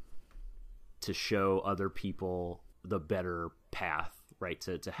suffer to show other people the better path, right?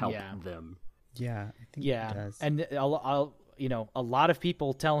 To help Yeah. them. Yeah, I think Yeah, it does. and I'll you know, a lot of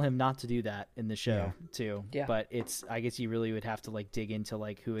people tell him not to do that in the show Yeah. too. Yeah. But it's, I guess you really would have to like dig into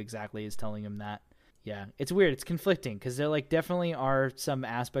like who exactly is telling him that. Yeah, it's weird. It's conflicting because there like definitely are some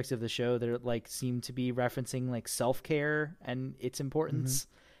aspects of the show that are, like seem to be referencing like self-care and its importance,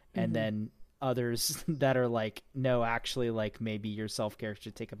 and then others that are like, no, actually, like maybe your self-care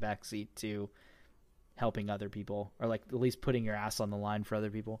should take a backseat to helping other people, or like at least putting your ass on the line for other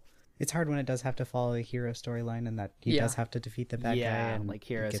people. It's hard when it does have to follow the hero storyline, and that he Yeah. does have to defeat the bad guy, and like it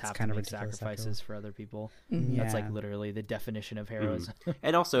heroes gets have kind to of make ridiculous after a sacrifices for other people. while. That's Yeah. like literally the definition of heroism.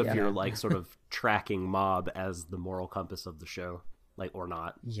 And also, if Yeah. you're like sort of tracking Mob as the moral compass of the show, like, or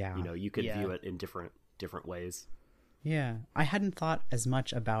not, Yeah. you know, you could Yeah. view it in different ways. Yeah, I hadn't thought as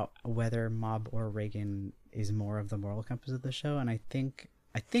much about whether Mob or Reagan is more of the moral compass of the show, and I think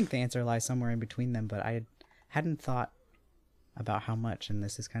the answer lies somewhere in between them, but I hadn't thought about how much, and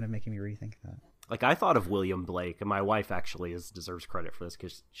this is kind of making me rethink that. Like, I thought of William Blake, and my wife actually deserves credit for this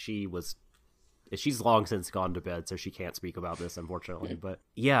because she's long since gone to bed, so she can't speak about this, unfortunately. But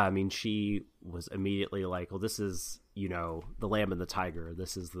yeah, I mean, she was immediately like, well, this is, you know, The Lamb and the Tiger.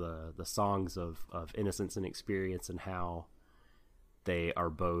 This is the songs of innocence and experience, and how they are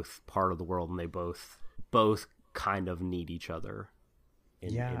both part of the world, and they both kind of need each other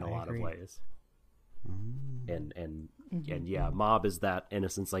in Yeah, a I lot of agree. ways. And yeah, Mob is that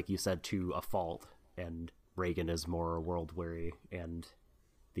innocence, like you said, to a fault, and Reagan is more world weary and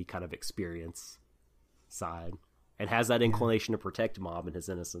the kind of experience side, and has that inclination to protect Mob and his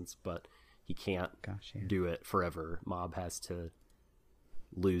innocence, but he can't Gosh, yeah. do it forever. Mob has to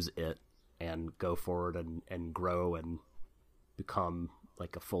lose it and go forward and grow and become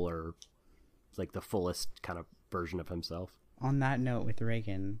like the fullest kind of version of himself. On that note, with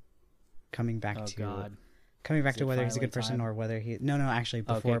Reagan, coming back Oh to God! to whether he's a finally good person time? or whether he actually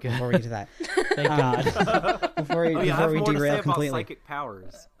Okay, before good. we get to that, Thank God. before we, Oh yeah, I have before we more to say derail about completely. psychic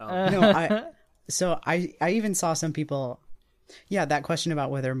powers. No, I even saw some people, that question about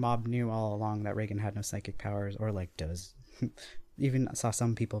whether Mob knew all along that Reagan had no psychic powers, or like does. Even saw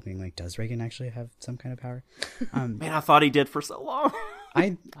some people being like, does Reagan actually have some kind of power? Man, I thought he did for so long.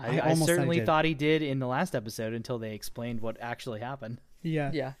 I I almost certainly did. thought he did in the last episode until they explained what actually happened.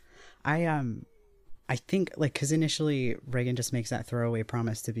 Yeah. Yeah. I think like, because initially Reagan just makes that throwaway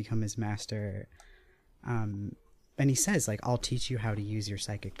promise to become his master, and and he says like, I'll teach you how to use your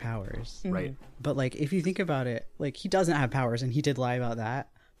psychic powers. Right. But like, if you think about it, like, he doesn't have powers, and he did lie about that,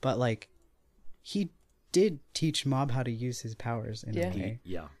 but like, he did teach Mob how to use his powers in a way.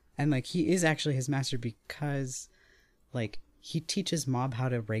 Yeah. And like, he is actually his master because like, he teaches Mob how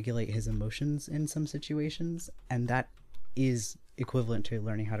to regulate his emotions in some situations, and that is equivalent to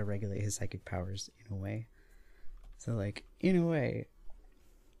learning how to regulate his psychic powers in a way. So like, in a way,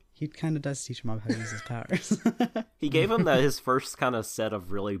 he kind of does teach Mob how to use his powers. He gave him his first kind of set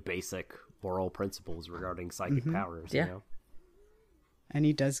of really basic moral principles regarding psychic powers. Yeah. You know? And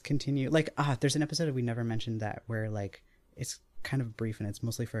he does continue, like, there's an episode we never mentioned that where like, it's kind of brief and it's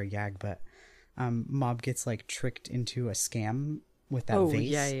mostly for a gag, but Mob gets like tricked into a scam with that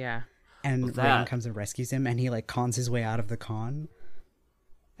vase. Yeah. And That- Reagan comes and rescues him, and he like cons his way out of the con.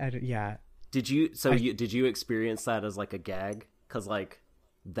 Yeah. Did you did you experience that as like a gag? Because like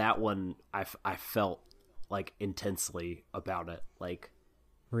that one, I felt like intensely about it. Like,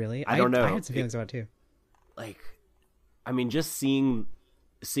 Really? I don't know. I had some feelings about it too. like, I mean, just seeing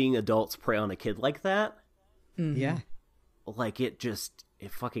adults prey on a kid like that, Yeah. like it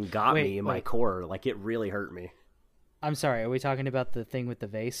fucking got me in my Wait. core. Like it really hurt me. I'm sorry. Are we talking about the thing with the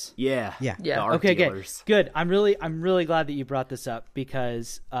vase? Yeah. Yeah. The Yeah. art Okay, dealers. good. I'm really glad that you brought this up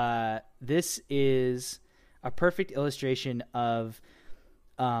because this is a perfect illustration of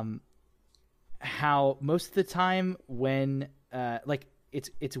how most of the time when like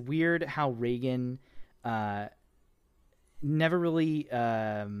it's weird how Reagan never really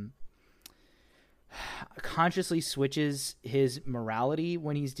consciously switches his morality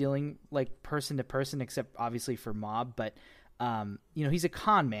when he's dealing like person to person, except obviously for Mob. But he's a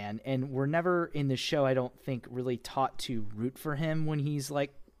con man, and we're never in the show, I don't think, really taught to root for him when he's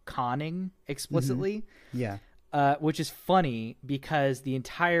like conning explicitly. Yeah. Which is funny because the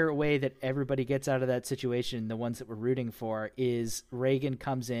entire way that everybody gets out of that situation, the ones that we're rooting for, is Reagan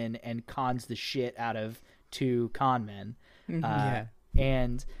comes in and cons the shit out of two con men. Yeah.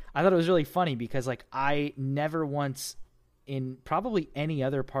 And I thought it was really funny because like I never once in probably any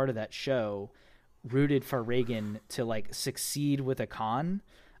other part of that show rooted for Reagan to like succeed with a con,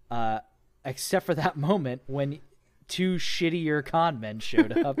 except for that moment when two shittier con men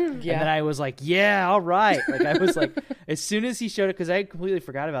showed up. And then I was like, yeah, all right. Like I was like, as soon as he showed up, because I completely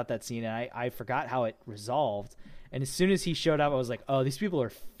forgot about that scene and I forgot how it resolved. And as soon as he showed up, I was like, oh, these people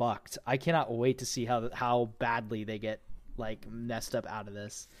are fucked. I cannot wait to see how badly they get like messed up out of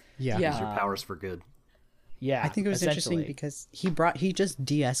this. Yeah. Yeah. Use your powers for good. Yeah, I think it was interesting essentially. because he just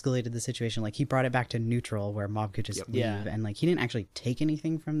de-escalated the situation. Like, he brought it back to neutral where Mob could just leave. Yeah. And like, he didn't actually take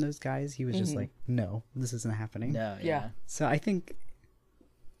anything from those guys. He was just like, no, this isn't happening. No, Yeah. So I think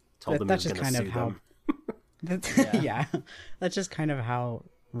Told them that's he was just going to kind of sue how them. yeah. That's just kind of how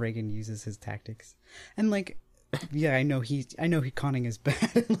Reagan uses his tactics. And like, yeah, I know he conning is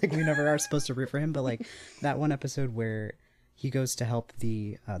bad. Like, we never are supposed to root for him, but like that one episode where he goes to help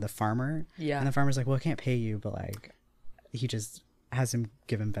the farmer, Yeah. and the farmer's like, well, I can't pay you, but like he just has him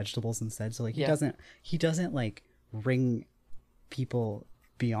give him vegetables instead. So like he doesn't like wring people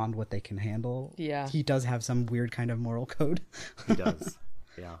beyond what they can handle. Yeah. He does have some weird kind of moral code. He does.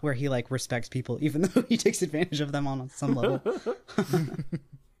 Yeah. Where he like respects people even though he takes advantage of them on some level.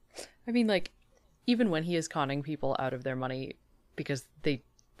 I mean, like, even when he is conning people out of their money because they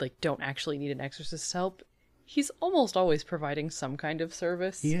like don't actually need an exorcist's help, he's almost always providing some kind of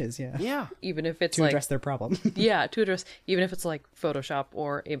service. He is, yeah. Yeah. Even if it's To like address their problem. yeah, to address even if it's like Photoshop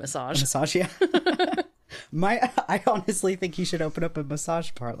or a massage. Massage, yeah. I honestly think he should open up a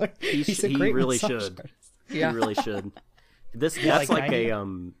massage parlor. He's a He great really massage should. artist. Yeah. He really should. That's like like 90 a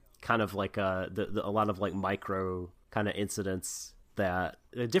kind of like a lot of like micro kind of incidents that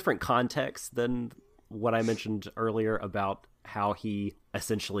a different context than what I mentioned earlier about how he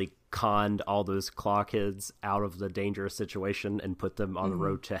essentially conned all those claw kids out of the dangerous situation and put them on the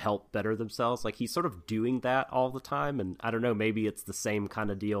road to help better themselves. Like, he's sort of doing that all the time, and I don't know, maybe it's the same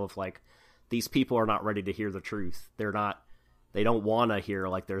kind of deal of like, these people are not ready to hear the truth. They don't want to hear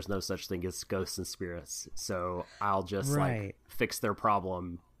like there's no such thing as ghosts and spirits. So I'll just Right. like fix their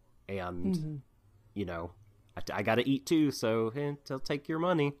problem, and you know, I got to eat too. So they'll take your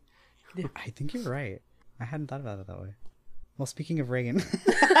money. I think you're right. I hadn't thought about it that way. Well, speaking of Reagan,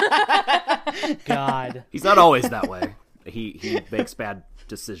 God. He's not always that way. He makes bad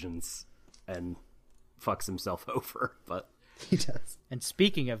decisions and fucks himself over. But he does. And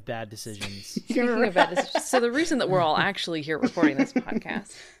speaking of bad decisions, Speaking of bad decisions, so the reason that we're all actually here recording this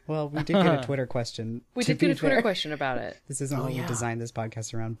podcast, Well, we did get a Twitter question. we to did get be a Twitter fair. question about it. This isn't what we yeah. designed this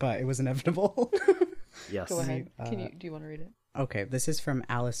podcast around, but it was inevitable. yes, Go ahead. Do you want to read it? Okay, this is from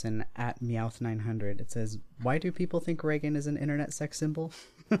Allison at Meowth900. It says, "Why do people think Reagan is an internet sex symbol?"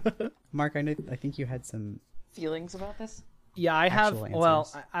 Mark, I think you had some. Feelings about this? Yeah, I have. Actual Well,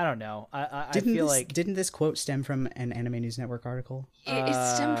 answers. I don't know. I Didn't feel this, like didn't this quote stem from an Anime News Network article? It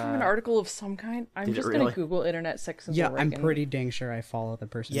stemmed from an article of some kind. I'm Did it just really? gonna Google internet sex symbol. Yeah, I'm Reagan. pretty dang sure I follow the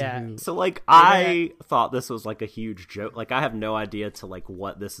person Yeah. who. So like I thought this was like a huge joke. Like I have no idea to like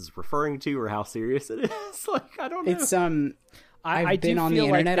what this is referring to or how serious it is. Like I don't know. It's I I've do been on the feel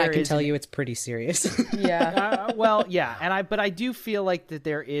like internet. I there can is tell an- you it's pretty serious. Yeah. well, yeah, but I do feel like that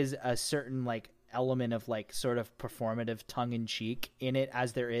there is a certain like element of like sort of performative tongue in cheek in it,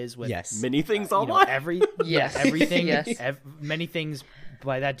 as there is with Yes. Many things you know, online. Yes. everything, Yes. Many things.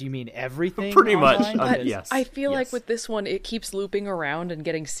 By that, do you mean everything? Pretty much, online? But yes. I feel like yes. with this one, it keeps looping around and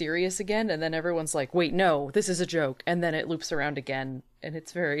getting serious again, and then everyone's like, "Wait, no, this is a joke," and then it loops around again, and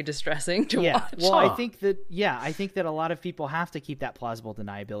it's very distressing to Yeah, watch. well, I think that a lot of people have to keep that plausible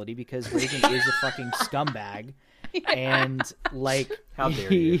deniability because Reagan is a fucking scumbag, and like How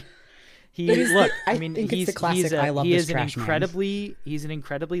dare you. He is look. the- I I mean, think it's he's the classic, a, "I love he this is an trash man."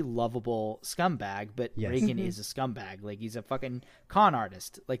 incredibly lovable scumbag, but Yes. Reagan is a scumbag. Like he's a fucking con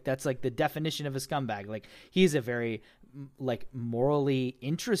artist. Like that's like the definition of a scumbag. Like he's a very like morally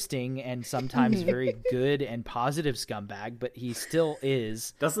interesting and sometimes very good and positive scumbag, but he still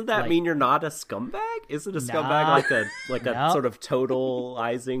is. Doesn't that like- mean you're not a scumbag? Isn't a scumbag Nah. like No. a sort of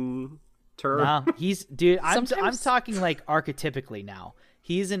totalizing term? No, he's dude. I'm Sometimes- talking like archetypically now.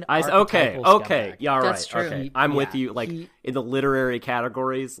 He's an Okay, archetypal okay, scumbag. yeah, all right, That's true. okay. I'm with Yeah, you. Like he- in the literary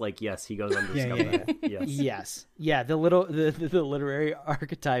categories, like yes, he goes under Yeah, yeah, scumbag. Yes. Yes, yeah, the literary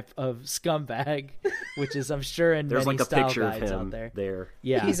archetype of scumbag, which is I'm sure in There's many like a style picture of guides him out there.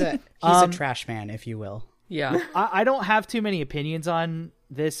 Yeah. he's a Um, trash man, if you will. Yeah. I don't have too many opinions on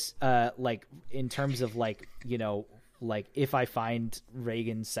this, like in terms of like like if I find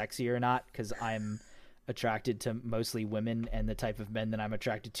Reagan sexy or not, because I'm attracted to mostly women, and the type of men that I'm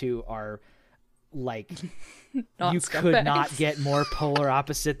attracted to are like Not you could scumbags. not get more polar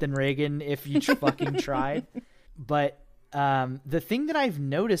opposite than Reagan if you fucking tried. But the thing that I've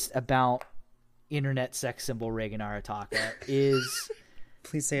noticed about internet sex symbol Reagan Arataka is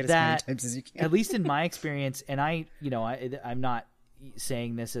Please say it as many that, times as you can. at least in my experience, and I'm not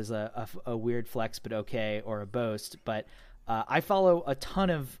saying this as a weird flex, but okay, or a boast, but I follow a ton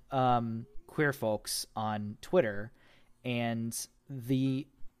of queer folks on Twitter, and the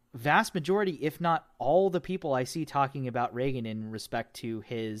vast majority, if not all the people I see talking about Reagan in respect to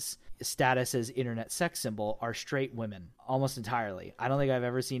his status as internet sex symbol are straight women, almost entirely. I don't think I've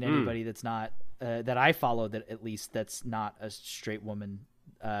ever seen anybody that's not that I follow, that at least that's not a straight woman,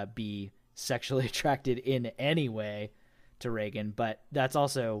 be sexually attracted in any way to Reagan. But that's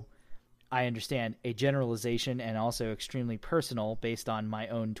also, I understand, a generalization and also extremely personal based on my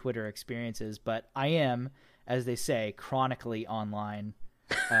own Twitter experiences. But I am, as they say, chronically online.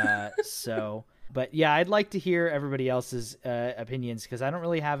 But yeah, I'd like to hear everybody else's opinions, because I don't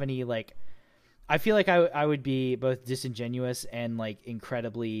really have any, like, I feel like I would be both disingenuous and like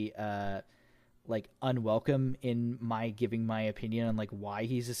incredibly like unwelcome in my giving my opinion on like why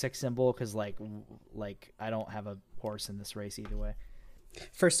he's a sex symbol, because like I don't have a horse in this race either way.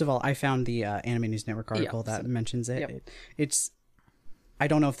 First of all, I found the Anime News Network article that mentions it. Yep. It's I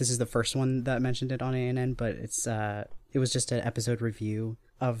don't know if this is the first one that mentioned it on ANN, but it was just an episode review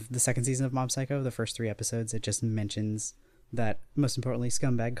of the second season of Mob Psycho. The first 3 episodes, it just mentions that, most importantly,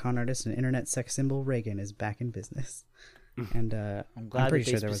 scumbag con artist and internet sex symbol Reagan is back in business. And I'm glad pretty that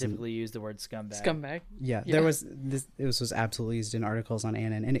they sure there was specifically used the word scumbag. Scumbag. Yeah, Yeah. there was this. It was absolutely used in articles on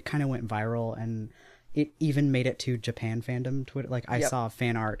ANN, and it kind of went viral, and it even made it to Japan fandom Twitter. Like I Yep. saw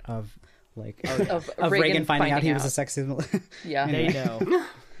fan art of like Of of Reagan finding out he was a out. sex symbol. Yeah. They know.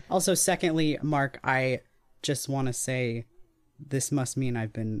 Also, secondly, Mark, I just want to say this must mean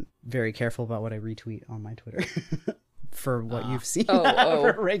I've been very careful about what I retweet on my Twitter for what you've seen Oh.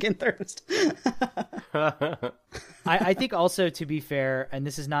 for Reagan Thirst. I think also, to be fair, and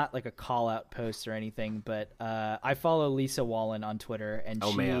this is not like a call out post or anything, but I follow Lisa Wallen on Twitter, and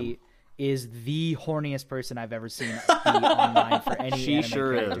Oh, she man. is the horniest person I've ever seen be online for any She anime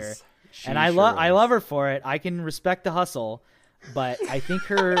sure character. is. She And I sure love is. her for it. I can respect the hustle, but I think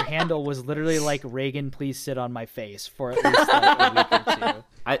her handle was literally like, "Reagan, please sit on my face," for at least like a week or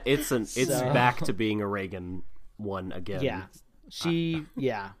two. It's So- back to being a Reagan one again.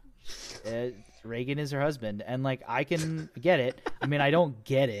 Yeah, Reagan is her husband, and like I can get it. I mean, I don't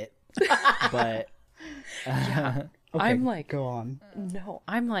get it, but Okay, I'm like, go on. no,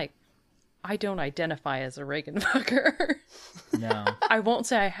 I'm like, I don't identify as a Reagan fucker. no. I won't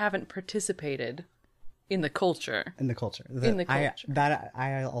say I haven't participated in the culture. In the culture. In the culture.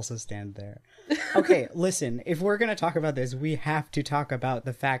 I also stand there. Okay, listen, if we're going to talk about this, we have to talk about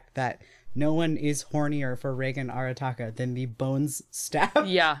the fact that no one is hornier for Reigen Arataka than the Bones staff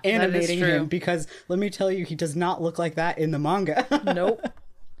Yeah, that is animating true. him, because let me tell you, he does not look like that in the manga. Nope.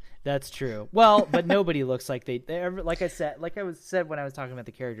 That's true. Well, but nobody looks like they're like I said when I was talking about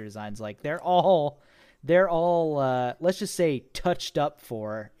the character designs, like they're all let's just say touched up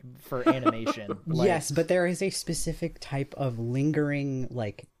for animation. Like, Yes, but there is a specific type of lingering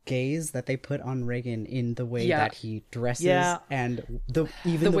like gaze that they put on Reigen in the way Yeah. that he dresses, Yeah. and the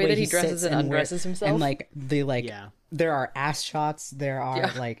way that he sits dresses and undresses himself. and like Yeah. there are ass shots, there are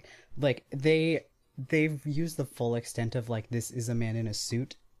Yeah. like they've used the full extent of like this is a man in a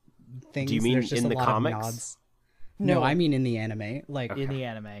suit things. Do you mean There's just in a the lot comics? of nods. No, I mean in the anime. Like in the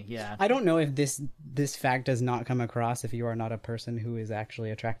anime, yeah. I don't know if this fact does not come across if you are not a person who is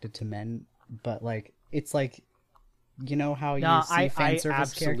actually attracted to men, but like it's like, you know how you No, see fan I service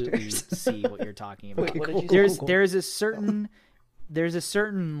absolutely characters. see what you're talking about. Okay, what did cool, you cool, say? cool. There's a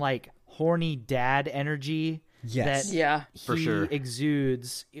certain like horny dad energy Yes. that Yeah. For he sure.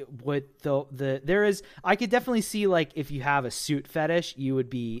 exudes with the there is. I could definitely see like if you have a suit fetish, you would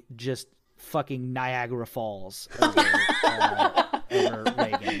be just fucking Niagara Falls over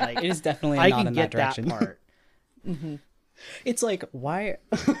Reigen. Like, It is definitely a I nod can in get that direction. part. It's like, why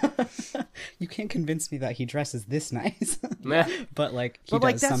you can't convince me that he dresses this nice. Meh. But like he But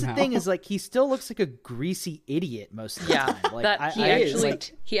like does that's somehow. the thing is like he still looks like a greasy idiot most of the Yeah. time. Like That I is,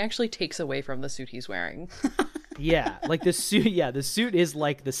 like, he actually takes away from the suit he's wearing. yeah, like the suit. Yeah, the suit is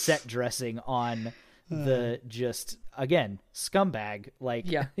like the set dressing on the just again scumbag. Like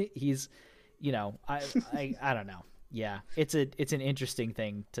Yeah. he's, you know, I don't know. Yeah, it's an interesting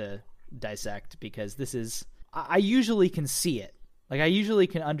thing to dissect because this is I usually can see it. Like I usually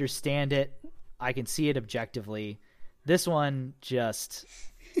can understand it. I can see it objectively. This one just.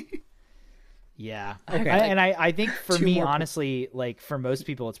 Yeah. Okay. I think for Two me, more honestly, like for most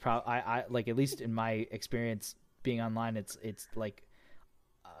people, it's probably I like at least in my experience being online, it's like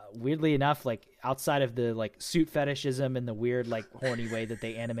weirdly enough, like outside of the like suit fetishism and the weird like horny way that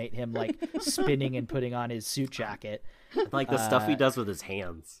they animate him like spinning and putting on his suit jacket. Like the stuff he does with his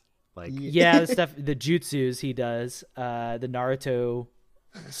hands. Like Yeah, the stuff, the jutsus he does, the Naruto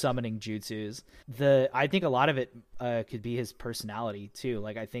summoning jutsus. I think a lot of it could be his personality too.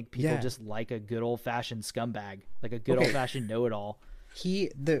 Like I think people Yeah. just like a good old fashioned scumbag, like a good old fashioned know it all.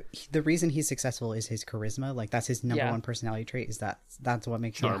 The reason he's successful is his charisma. Like that's his number Yeah. one personality trait. Is that's what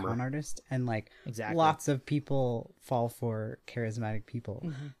makes you a Charmer. con artist. And like Exactly. lots of people fall for charismatic people.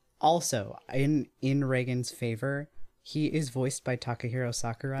 Mm-hmm. Also, in Reigen's favor, he is voiced by Takahiro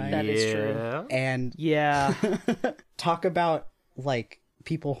Sakurai. That is true. Yeah. And Yeah, talk about like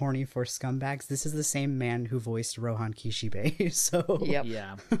people horny for scumbags. This is the same man who voiced Rohan Kishibe. So Yep.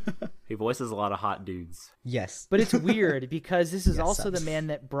 yeah. He voices a lot of hot dudes. yes, But it's weird because this is Yes, also the son. man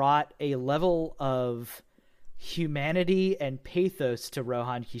that brought a level of humanity and pathos to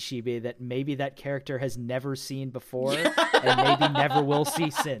Rohan Kishibe that maybe that character has never seen before and maybe never will see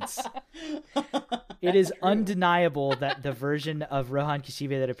since. It is undeniable that the version of Rohan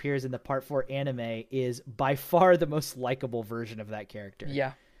Kishibe that appears in the Part 4 anime is by far the most likable version of that character.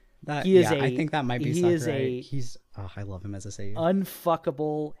 Yeah. that, he is yeah, I a- think that might be he Sakurai. is a- He's I love him as a seiyuu.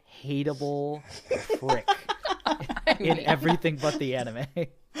 Unfuckable, hateable prick in everything but the anime.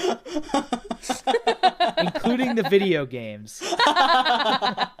 Including the video games.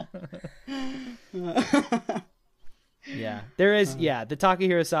 Yeah, there is. Yeah, the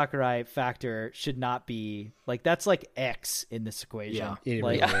Takahiro Sakurai factor should not be like that's like X in this equation. Yeah. It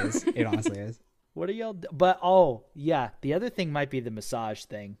like, really is. It honestly is. what are y'all? But oh yeah, the other thing might be the massage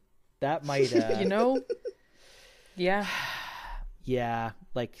thing. That might. You know? Yeah. Yeah,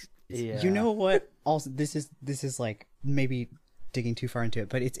 like yeah. You know what? Also, this is like maybe digging too far into it,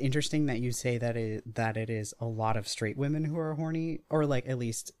 but it's interesting that you say that it is a lot of straight women who are horny, or like at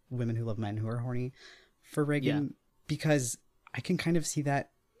least women who love men who are horny for Reigen, because I can kind of see that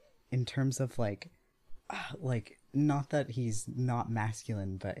in terms of like not that he's not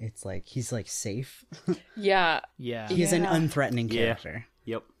masculine, but it's like he's like safe. Yeah. Yeah. He's an Yeah. unthreatening Yeah. character.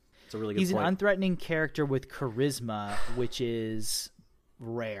 Yep. It's a really good He's point. an unthreatening character with charisma, which is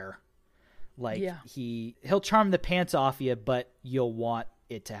rare. Like Yeah. he'll charm the pants off you, but you'll want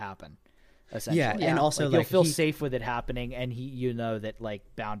it to happen. Essentially, Yeah, and also you'll like feel he- safe with it happening, and you know that like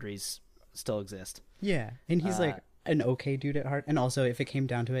boundaries still exist. Yeah, and he's like an okay dude at heart, and also if it came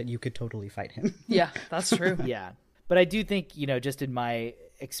down to it, you could totally fight him. Yeah. That's true. Yeah, but I do think just in my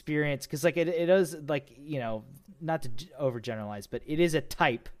experience, because like it is like not to overgeneralize, but it is a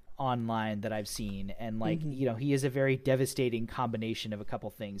type online that I've seen, and like he is a very devastating combination of a couple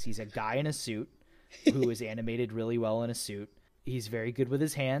things. He's a guy in a suit who is animated really well in a suit. He's very good with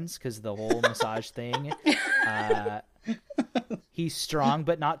his hands because the whole massage thing. He's strong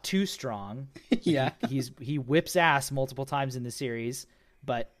but not too strong. Yeah. He whips ass multiple times in the series,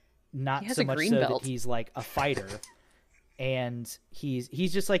 but not so much so that he's like a fighter. And he's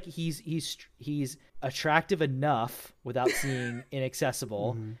just like he's attractive enough without seeming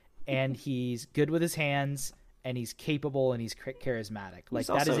inaccessible, and he's good with his hands, and he's capable, and he's charismatic. Like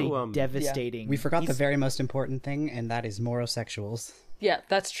that is a devastating. We forgot the very most important thing, and that is morosexuals. Yeah,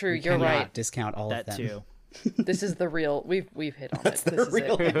 that's true. You're Cannot right. discount all that of them. too. This is the real. We've hit on That's it. the This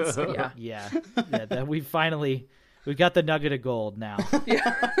real is it. answer. Yeah. That we got the nugget of gold now.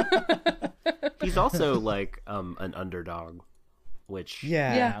 He's also like an underdog, which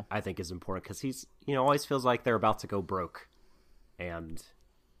Yeah. I think is important because he's always feels like they're about to go broke, and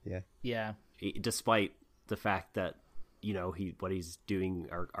Yeah. despite the fact that what he's doing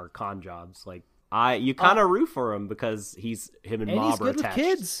are con jobs, like you kind of root for him because him and And Mob he's are good with attached.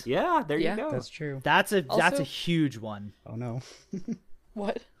 kids. Yeah, there Yeah. you go. That's true. That's a Also- huge one. Oh no.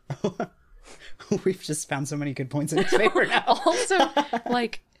 What? We've just found so many good points in his favor now. Also,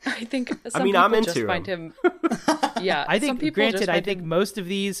 like, I think some mean, people I'm just into find him. Yeah, I some think, people granted, just I find think him- most of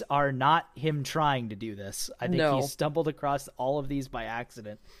these are not him trying to do this. I think No. he stumbled across all of these by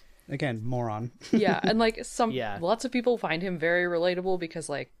accident. Again, moron. Yeah, and like Yeah. lots of people find him very relatable because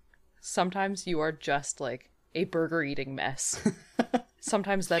like sometimes you are just like a burger eating mess.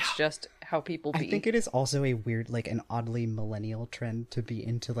 Sometimes that's just how people be. I think it is also a weird, like, an oddly millennial trend to be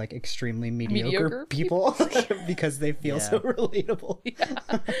into, like, extremely mediocre Mediocre people because they feel so relatable.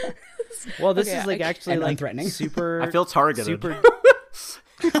 Well, this Okay, is like I- actually And like unthreatening. super. I feel targeted. Super.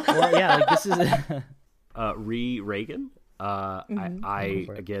 Well, yeah, like this is. Reagan. I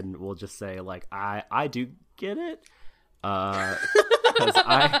for it. again will just say like I do get it.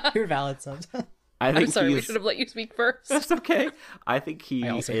 Because You're valid subs. I think I'm sorry, we he's- should have let you speak first. That's okay. I think he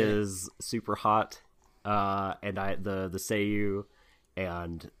also get it. is super hot, and the Seiyu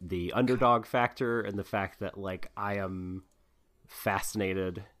and the underdog factor, and the fact that like I am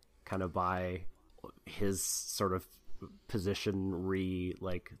fascinated kind of by his sort of position,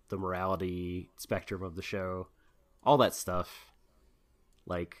 like the morality spectrum of the show, all that stuff.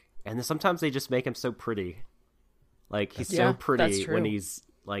 Like, and then sometimes they just make him so pretty. Like he's Yeah, so pretty that's true. when he's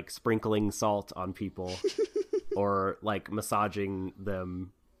like sprinkling salt on people or like massaging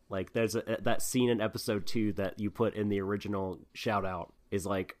them. Like there's that scene in episode 2 that you put in the original shout out is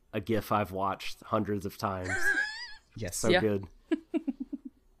like a gif I've watched hundreds of times. Yes. So Yeah. good.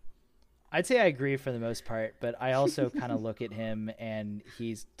 I'd say I agree for the most part, but I also kind of look at him and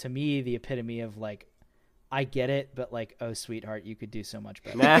he's to me the epitome of like, I get it, but like, oh sweetheart, you could do so much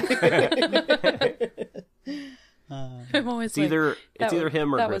better. I'm always It's like, either that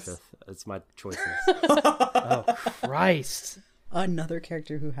him or that was- Griffith. It's my choices. Oh Christ! Another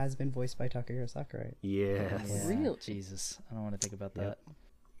character who has been voiced by Takahiro Sakurai. Yes. Yeah, Really? Jesus, I don't want to think about that.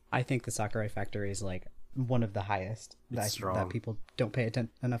 I think the Sakurai factor is, like, one of the highest strong. that people don't pay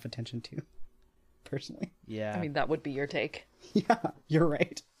enough attention to, personally. Yeah, I mean, that would be your take. Yeah, you're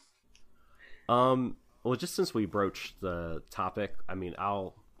right. Well, just since we broached the topic, I mean,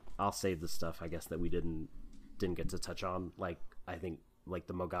 I'll save the stuff I guess that we didn't get to touch on. Like, I think like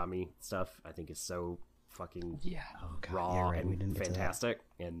the Mogami stuff, I think is so fucking Oh, God, raw you're right. We didn't and get to that. fantastic,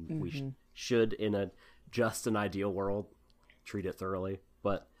 and we should in an ideal world treat it thoroughly.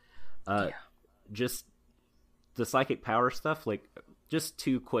 But just the psychic power stuff, like just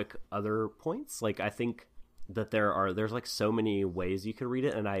 2 quick other points. Like I think that there's like so many ways you can read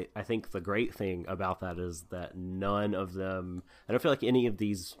it, and I think the great thing about that is that none of them, I don't feel like any of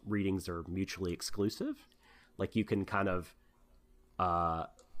these readings are mutually exclusive. Like you can kind of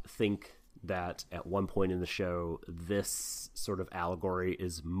think that at one point in the show this sort of allegory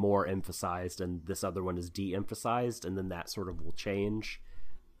is more emphasized and this other one is de-emphasized, and then that sort of will change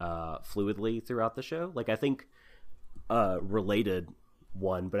fluidly throughout the show. Like I think related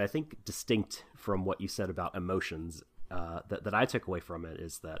one, but I think distinct from what you said about emotions, that I took away from it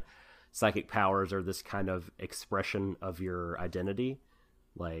is that psychic powers are this kind of expression of your identity,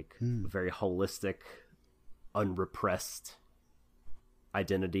 like very holistic, unrepressed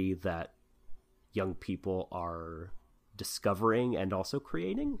identity that young people are discovering and also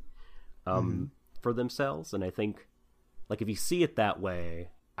creating for themselves. And I think like if you see it that way,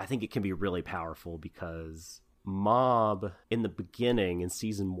 I think it can be really powerful, because Mob in the beginning in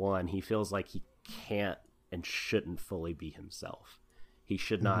season 1, he feels like he can't and shouldn't fully be himself. He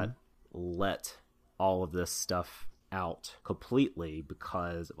should not let all of this stuff out completely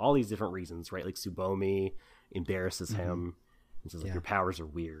because of all these different reasons, right? Like Tsubomi embarrasses him and says like, your powers are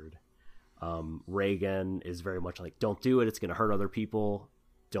weird. Reagan is very much like, don't do it, it's going to hurt other people,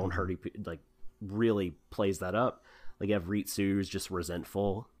 don't hurt, like really plays that up. Like you have Ritsu who's just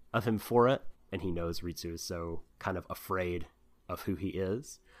resentful of him for it, and he knows Ritsu is so kind of afraid of who he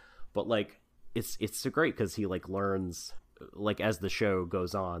is. But like it's so great because he like learns, like as the show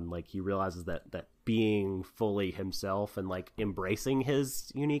goes on, like he realizes that being fully himself and like embracing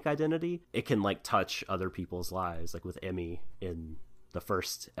his unique identity, it can like touch other people's lives. Like with Emmy in the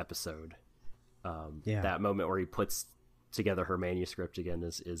first episode, that moment where he puts together her manuscript again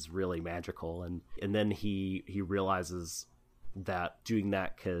is really magical, and then he realizes that doing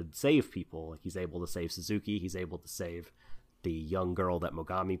that could save people. Like he's able to save Suzuki, he's able to save the young girl that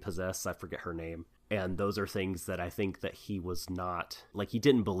Mogami possessed, I forget her name. And those are things that I think that he was not, like he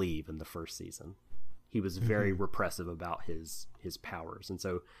didn't believe in the first season. He was very repressive about his powers. And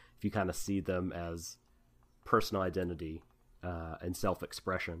so if you kind of see them as personal identity and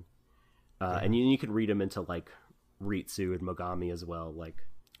self-expression, and you can read them into like Ritsu and Mogami as well. Like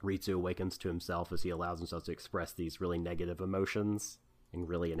Ritsu awakens to himself as he allows himself to express these really negative emotions and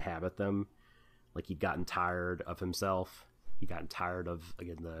really inhabit them. Like he'd gotten tired of himself. He'd gotten tired of,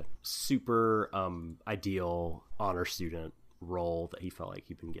 again, the super ideal honor student role that he felt like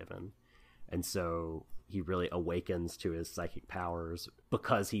he'd been given. And so he really awakens to his psychic powers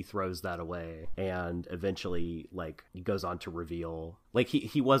because he throws that away. And eventually, like, he goes on to reveal, like,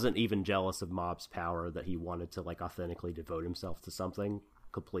 he wasn't even jealous of Mob's power, that he wanted to, like, authentically devote himself to something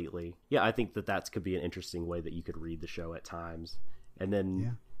completely. Yeah, I think that could be an interesting way that you could read the show at times. And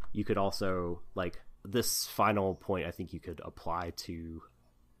then you could also, like, this final point I think you could apply to,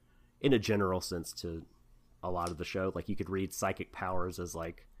 in a general sense, to a lot of the show. Like, you could read psychic powers as,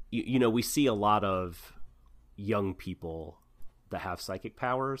 like, you know, we see a lot of young people that have psychic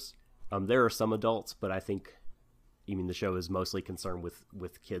powers. There are some adults, but I think, I mean, the show is mostly concerned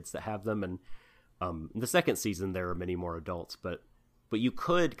with kids that have them. And in the second season, there are many more adults, but you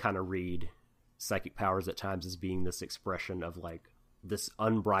could kind of read psychic powers at times as being this expression of, like, this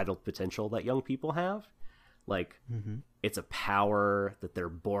unbridled potential that young people have. Like, it's a power that they're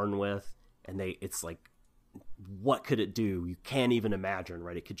born with, and it's like, what could it do? You can't even imagine,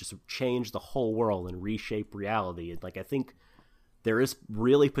 right? It could just change the whole world and reshape reality. And like, I think there is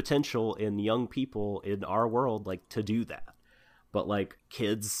really potential in young people in our world, like, to do that. But like,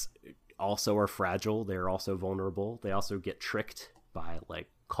 kids also are fragile. They're also vulnerable. They also get tricked by like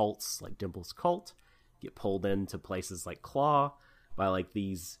cults, like Dimple's cult, get pulled into places like Claw by like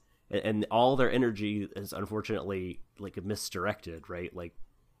these, and all their energy is unfortunately like misdirected, right? Like,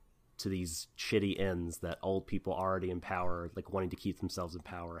 to these shitty ends that old people already in power, like wanting to keep themselves in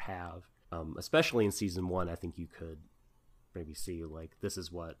power, have. Especially in season 1, I think you could maybe see, like, this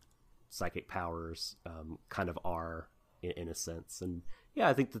is what psychic powers kind of are in a sense. And yeah,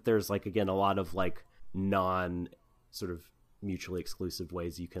 I think that there's, like, again, a lot of like non sort of mutually exclusive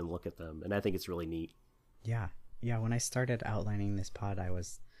ways you can look at them, and I think it's really neat. Yeah, when I started outlining this pod,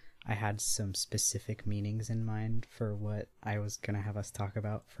 I had some specific meanings in mind for what I was going to have us talk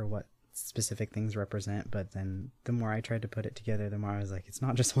about, for what specific things represent. But then the more I tried to put it together, the more I was like, it's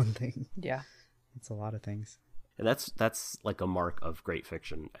not just one thing. Yeah. It's a lot of things. And that's like a mark of great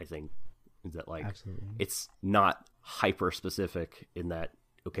fiction, I think, is that, like, absolutely, it's not hyper specific in that,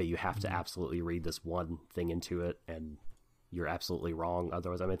 okay, you have to absolutely read this one thing into it and you're absolutely wrong.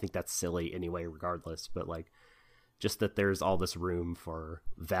 Otherwise, I mean, I think that's silly anyway, regardless. But like, just that there's all this room for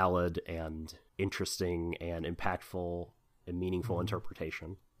valid and interesting and impactful and meaningful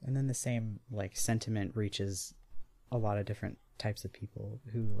interpretation. And then the same, like, sentiment reaches a lot of different types of people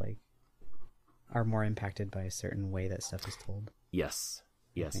who, like, are more impacted by a certain way that stuff is told. Yes,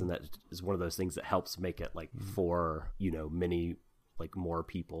 and that is one of those things that helps make it, like, for, you know, many, like, more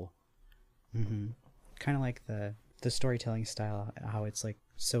people. Kind of like the storytelling style, how it's, like,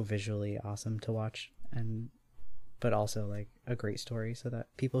 so visually awesome to watch, but also like a great story, so that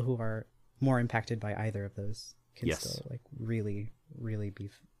people who are more impacted by either of those can still, like, really be,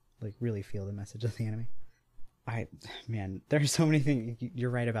 like, really feel the message of the anime. There's so many things.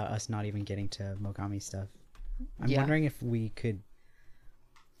 You're right about us not even getting to Mogami stuff. I'm wondering if we could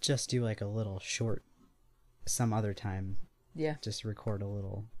just do like a little short some other time. Yeah. Just record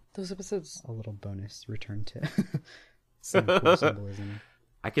those episodes. A little bonus return to some cool symbolism.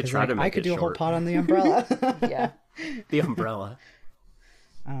 I could try to make it I could do short. a whole pod on the umbrella. Yeah. The umbrella.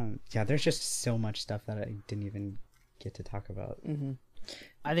 There's just so much stuff that I didn't even get to talk about.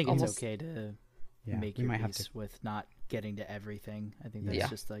 I think it's okay to make your might peace with not getting to everything. I think that's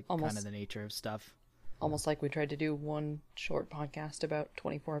just like almost kind of the nature of stuff. Almost like we tried to do one short podcast about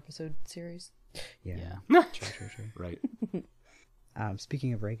 24 episode series. Yeah. Yeah. True. Right.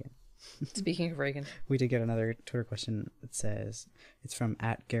 Speaking of Reagan, Speaking of Reagan, we did get another Twitter question. It says, it's from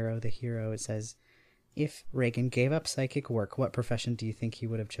 @Garo the Hero. It says, if Reagan gave up psychic work, what profession do you think he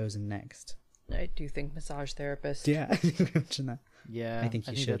would have chosen next? I do think massage therapist. Yeah, I think we mentioned that. Yeah, I think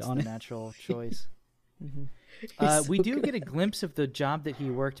you should, that's on the it. natural choice. He's We so do good. get a glimpse of the job that he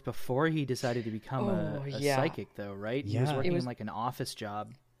worked before he decided to become Oh, a yeah. psychic, though, right? He was Yeah. working It was- in like an office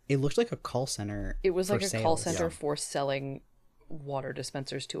job. It looked like a call center. It was for like a call sales. center for selling water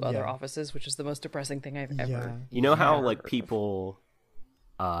dispensers to other Yeah. offices, which is the most depressing thing I've ever. Yeah. You know how ever like heard of. people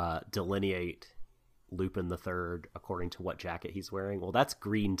delineate Lupin the Third according to what jacket he's wearing? Well, that's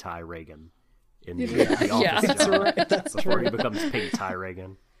green tie Reagan in the office Yeah, that's job right. That's before he true. becomes pink tie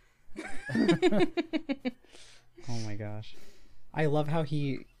Reagan. Oh my gosh. I love how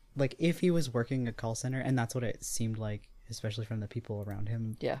he, like, if he was working a call center, and that's what it seemed like, especially from the people around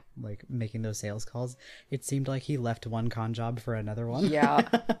him, Yeah. like, making those sales calls, it seemed like he left one con job for another one. Yeah.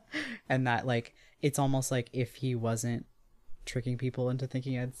 And that, like, it's almost like if he wasn't tricking people into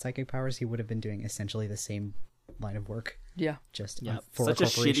thinking he had psychic powers, he would have been doing essentially the same line of work, Yeah. just Yep. for Such a a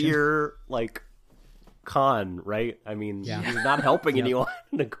corporation. shittier like con, right? I mean, Yeah. he's not helping anyone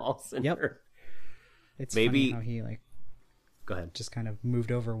in the call center. It's Maybe- funny how he, like, Go ahead. just kind of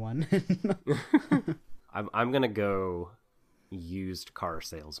moved over one. I'm gonna go used car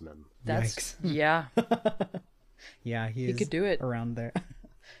salesman. That's Yikes. yeah. Yeah, he could do it. around there.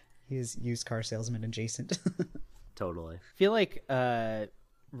 He is used car salesman adjacent. Totally. I feel like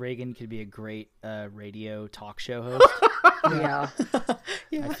Reagan could be a great radio talk show host. Yeah.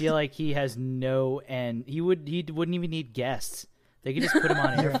 I feel like he has no end. He wouldn't even need guests. They could just put him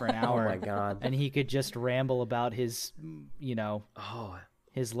on air for an hour. Oh my god. And he could just ramble about his, Oh,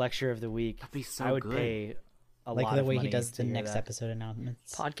 his lecture of the week. that'd be so I would good. pay a Like lot the of way money he does to the hear next that. episode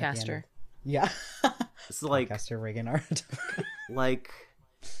announcements. at the end of- Podcaster. Yeah. It's like Podcaster Reagan Art.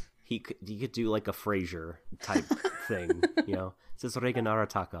 he could do like a Frasier type thing, you know. Says Reagan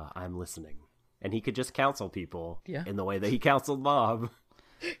Arataka, I'm listening, and he could just counsel people Yeah. in the way that he counseled Bob.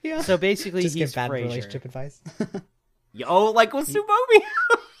 Yeah. So basically, Just he's give bad Frasier. relationship advice. Oh, like with Subomi.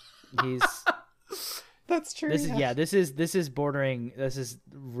 He's That's true. this is bordering. This is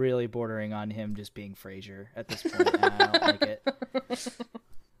really bordering on him just being Frasier at this point, and I don't like it.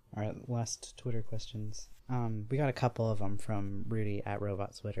 All right, last Twitter questions. We got a couple of them from Rudy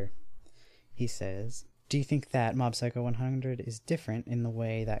 @RobotTwitter. He says, do you think that Mob Psycho 100 is different in the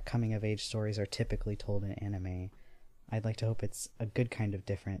way that coming-of-age stories are typically told in anime? I'd like to hope it's a good kind of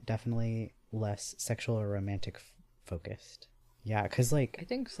different, definitely less sexual or romantic focused. Yeah, because, I like,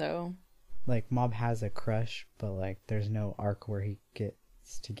 think so. Mob has a crush, but, like, there's no arc where he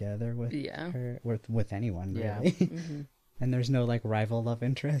gets together with Yeah. her, with anyone, Yeah. really. And there's no, like, rival love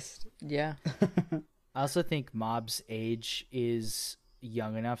interest. Yeah. I also think Mob's age is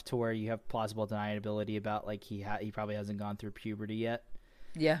young enough to where you have plausible deniability about like he probably hasn't gone through puberty yet.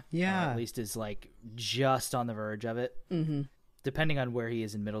 Yeah. Or Yeah. at least is like just on the verge of it. Mm-hmm. Depending on where he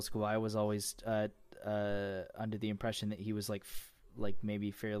is in middle school, I was always under the impression that he was like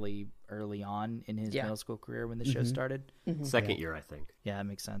maybe fairly early on in his Yeah. middle school career when the show started. Second year, I think. Yeah, that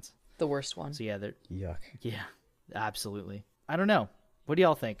makes sense. The worst one. So yeah, Yuck. yeah, absolutely. I don't know. What do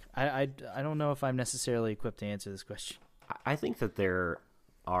y'all think? I don't know if I'm necessarily equipped to answer this question. I think that there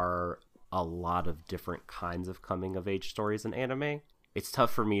are a lot of different kinds of coming of age stories in anime. It's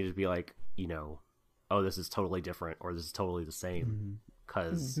tough for me to be like, you know, oh, this is totally different or this is totally the same.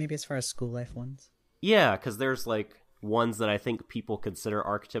 Because, Maybe as far as school life ones. yeah, because there's like ones that I think people consider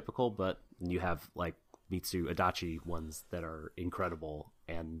archetypical, but you have like Mitsu Adachi ones that are incredible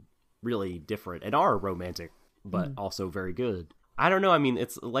and really different and are romantic, but also very good. I don't know. I mean,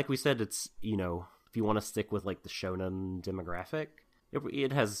 it's like we said, it's, you know, if you want to stick with like the shonen demographic,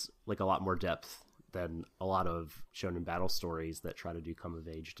 it has like a lot more depth than a lot of shonen battle stories that try to do come of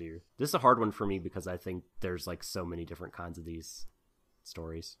age do. This is a hard one for me because I think there's like so many different kinds of these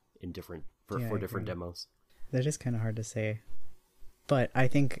stories in different for Yeah, I different agree. demos. That is kind of hard to say, but I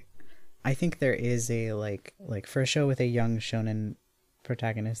think there is a like for a show with a young shonen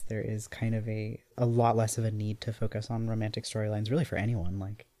protagonist, there is kind of a lot less of a need to focus on romantic storylines, really, for anyone.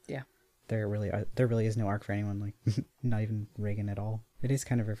 Like, Yeah. there really is no arc for anyone. Like, not even Reagan at all. It is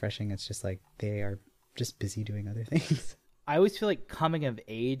kind of refreshing. It's just like they are just busy doing other things. I always feel like coming of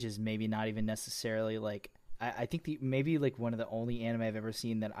age is maybe not even necessarily like I think maybe like one of the only anime I've ever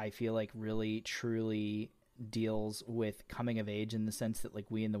seen that I feel like really truly deals with coming of age in the sense that like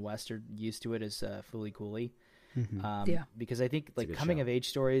we in the West are used to it as Fooly Cooly. Yeah. Because I think like good coming show. of age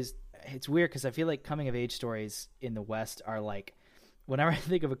stories, it's weird because I feel like coming of age stories in the West are like, whenever I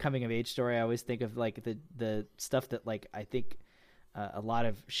think of a coming of age story, I always think of like the stuff that like I think a lot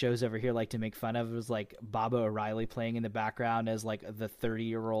of shows over here like to make fun of. It was like Baba O'Reilly playing in the background as like the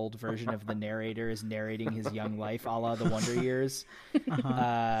 30-year-old version of the narrator is narrating his young life, a la the Wonder Years.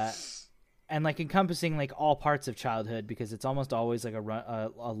 And like encompassing like all parts of childhood, because it's almost always like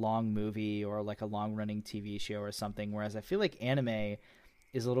a long movie or like a long running TV show or something. Whereas I feel like anime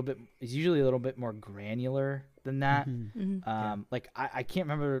is usually a little bit more granular than that. Like I can't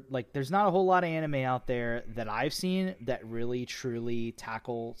remember, like there's not a whole lot of anime out there that I've seen that really truly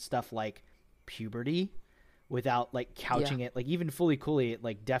tackle stuff like puberty without like couching it, like even Fully Cooley, it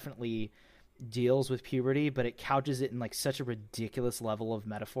like definitely deals with puberty, but it couches it in like such a ridiculous level of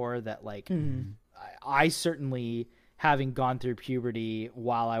metaphor that like I certainly, having gone through puberty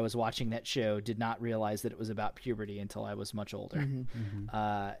while I was watching that show, did not realize that it was about puberty until I was much older.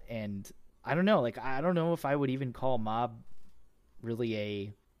 And I don't know, like I don't know if I would even call Mob really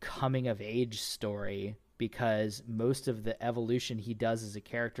a coming of age story, because most of the evolution he does as a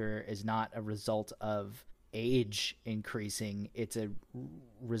character is not a result of age increasing. It's a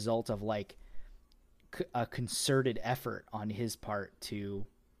result of like a concerted effort on his part to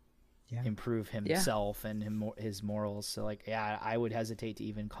improve himself and his morals. So like, yeah, I would hesitate to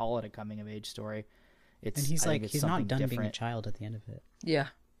even call it a coming of age story. And he's like, he's not done being a child at the end of it.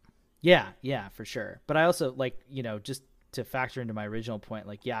 Yeah, for sure. But I also like, you know, just to factor into my original point,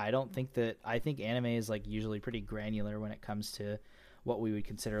 like, yeah, I think anime is like usually pretty granular when it comes to what we would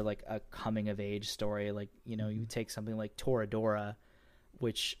consider like a coming of age story. Like, you know, you take something like Toradora,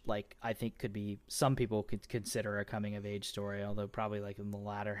 which like I think could be, some people could consider a coming of age story, although probably like in the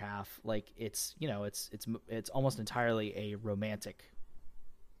latter half, like it's, you know, it's almost entirely a romantic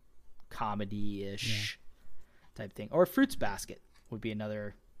comedy-ish type thing. Or Fruits Basket would be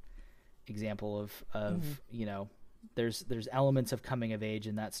another example of you know, there's elements of coming of age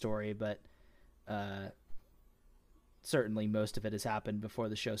in that story, but certainly most of it has happened before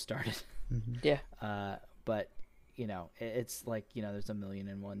the show started. But you know, it's like, you know, there's a million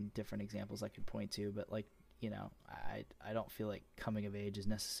and one different examples I could point to, but like, you know, I don't feel like coming of age is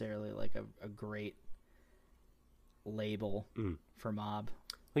necessarily like a great label for Mob.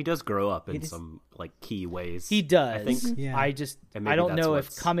 He does grow up in some like key ways. He does. I think. I don't know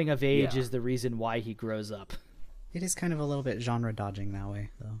if coming of age is the reason why he grows up. It is kind of a little bit genre dodging that way,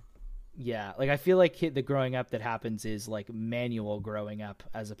 though. Yeah, like I feel like the growing up that happens is like manual growing up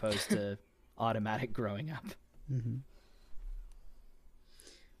as opposed to automatic growing up.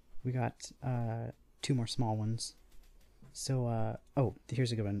 We got 2 more small ones. So,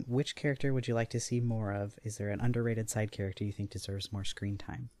 here's a good one. Which character would you like to see more of? Is there an underrated side character you think deserves more screen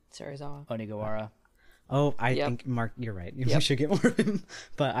time? Serizawa. Onigawara. Oh, I think, Mark, you're right. We should get more of him.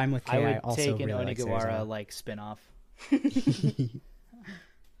 But I'm with Kay. I would also take an really Onigawara like spinoff.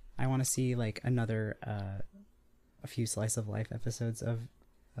 I want to see like another a few slice of life episodes of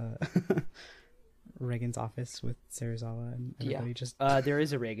Reagan's office with Serizawa and everybody. Just there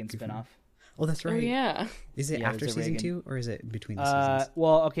is a Reagan spinoff. Oh, that's right. Oh, yeah. Is it after there's a season Reagan. 2 or is it between the seasons?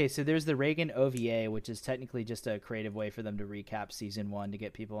 Well, okay, so there's the Reagan OVA, which is technically just a creative way for them to recap season 1 to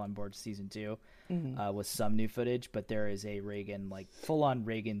get people on board season 2 with some new footage. But there is a Reagan, like full-on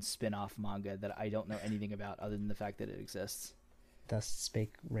Reagan spin-off manga that I don't know anything about other than the fact that it exists. Thus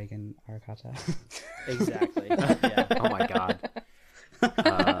spake Reagan Arcata. Exactly. Yeah. Oh my god.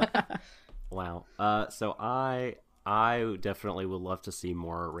 Wow. So I definitely would love to see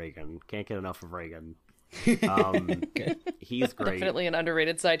more Reagan. Can't get enough of Reagan. He's great. Definitely an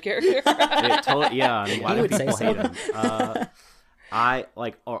underrated side character. Yeah, I mean, why do would say people so. hate him? I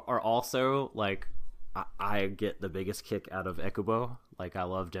like, are also like, I get the biggest kick out of Ekubo. Like, I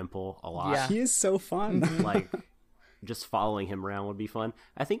love Dimple a lot. Yeah. He is so fun. Like, just following him around would be fun.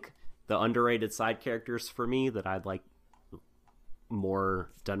 I think the underrated side characters for me that I'd like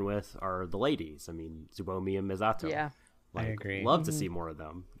more done with are the ladies. I mean, Tsubomi and Misato. Yeah. Like, I agree. Love to see more of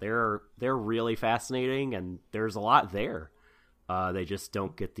them. They're really fascinating, and there's a lot there. They just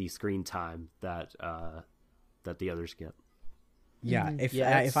don't get the screen time that the others get. Yeah,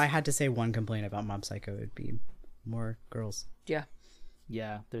 if I had to say one complaint about Mob Psycho, it'd be more girls. Yeah.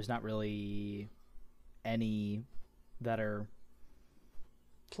 Yeah, there's not really any that are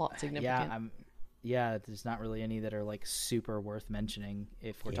Plot significant. There's not really any that are like super worth mentioning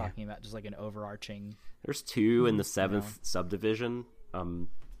if we're talking about just like an overarching. There's 2 in the 7th subdivision,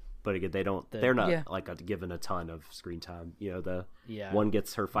 but again, they're not like given a ton of screen time. You know, one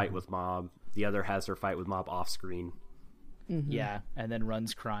gets her fight with Mob, the other has her fight with Mob off screen. Yeah, and then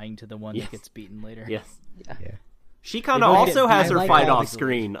runs crying to the one Yes. that gets beaten later. Yes. Yeah. She kind of both also get has beaten. her I like fight all off the-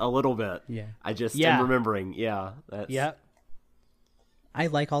 screen a little bit. Yeah. I just Yeah. am remembering. Yeah. That's... Yep. I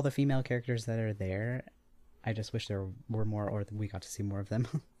like all the female characters that are there. I just wish there were more, or we got to see more of them.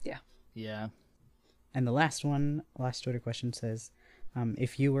 Yeah. Yeah. And the last Twitter question says,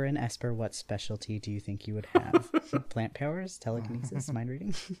 if you were an Esper, what specialty do you think you would have? Plant powers, telekinesis, mind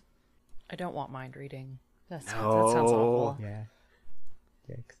reading? I don't want mind reading. That sounds No. awful. Yeah.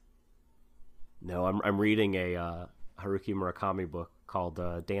 Yikes. No, I'm reading a Haruki Murakami book called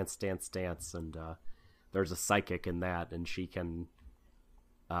Dance, Dance, Dance, and there's a psychic in that, and she can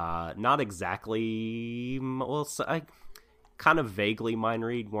not exactly, well, I kind of vaguely mind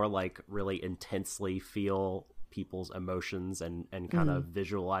read, more like really intensely feel people's emotions and kind of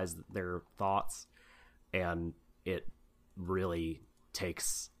visualize their thoughts, and it really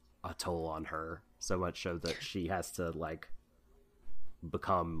takes a toll on her, so much so that she has to like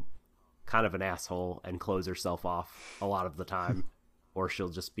become kind of an asshole and close herself off a lot of the time, or she'll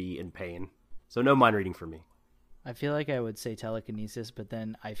just be in pain. So no mind reading for me. I feel like I would say telekinesis, but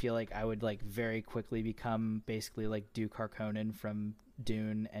then I feel like I would like very quickly become basically like Duke Harkonnen from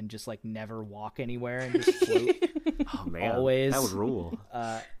Dune and just like never walk anywhere and just float. Oh man, Always. that would rule.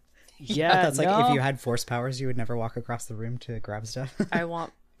 Yeah, That's like no. if you had force powers, you would never walk across the room to grab stuff. I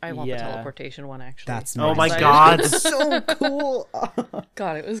want the Yeah. teleportation one actually. That's Oh nice. my Excited. god. So cool.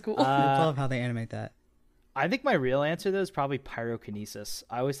 God, it was cool. I love how they animate that. I think my real answer though is probably pyrokinesis.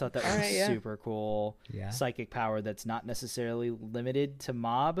 I always thought that was Alright, yeah. super cool Yeah. psychic power that's not necessarily limited to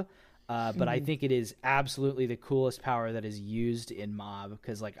Mob, but I think it is absolutely the coolest power that is used in Mob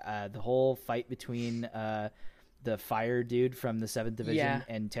because like the whole fight between the fire dude from the 7th Division Yeah.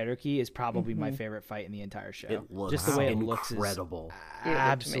 and Teruki is probably my favorite fight in the entire show. It looks Just the way it looks is incredible. It looked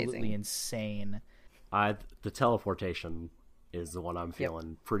absolutely amazing. insane. The teleportation is the one I'm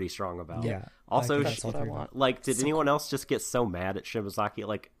feeling pretty strong about. Yeah. Also, I think That's that's all what I three. want. like, did anyone else just get so mad at Shibazaki?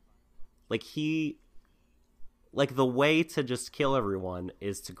 Like he, like the way to just kill everyone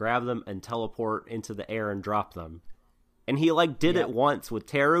is to grab them and teleport into the air and drop them. And he like did it once with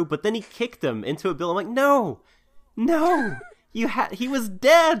Teru, but then he kicked him into a building. I'm like, no, he was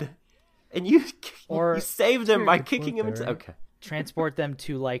dead, and you saved him by kicking him into. right? Okay, Transport them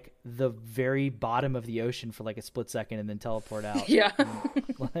to like the very bottom of the ocean for like a split second and then teleport out. Yeah.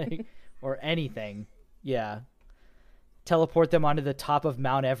 Like, or anything. Yeah. Teleport them onto the top of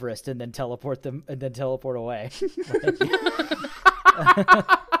Mount Everest and then teleport away.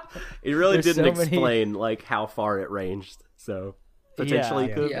 it really There's didn't so many- explain like how far it ranged. So potentially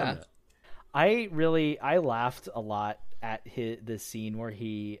Yeah. could. Yeah. I laughed a lot at the scene where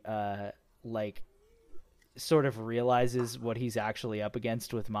he like sort of realizes what he's actually up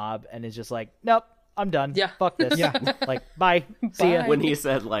against with Mob and is just like, nope, I'm done. Yeah. Fuck this. Yeah. Like, bye. See ya. Bye. When he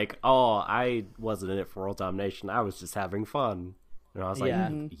said like, "Oh, I wasn't in it for world domination. I was just having fun," and I was like, Yeah.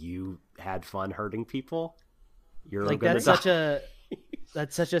 "You had fun hurting people? You're Like gonna die."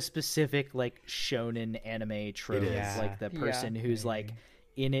 that's such a specific like shonen anime trope. It is. Yeah. Like the Yeah. person who's like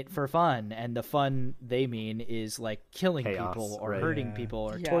in it for fun, and the fun they mean is like killing Chaos, people or right. hurting Yeah. people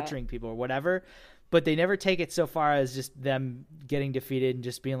or Yeah. torturing people or whatever. But they never take it so far as just them getting defeated and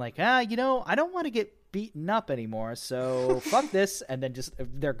just being like, I don't want to get beaten up anymore, so fuck this, and then just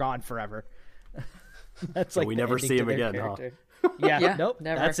they're gone forever. That's like we the never ending see to him their again, huh? character. Yeah, Yeah, nope,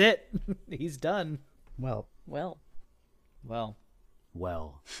 never. that's it. He's done. Well, Well, Well,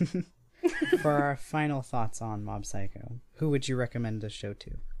 Well, for our final thoughts on Mob Psycho, who would you recommend the show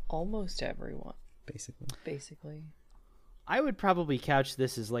to, almost everyone, basically? basically. I would probably couch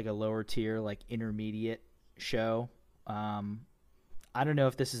this as like a lower tier, like intermediate show. I don't know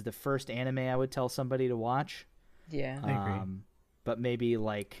if this is the first anime I would tell somebody to watch, Yeah. I agree. but maybe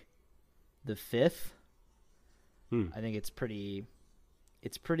like the fifth. Hmm. I think it's pretty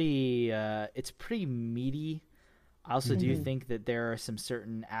meaty. I also do think that there are some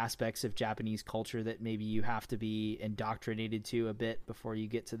certain aspects of Japanese culture that maybe you have to be indoctrinated to a bit before you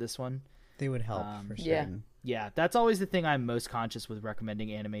get to this one. They would help for yeah. certain. Yeah, that's always the thing I'm most conscious with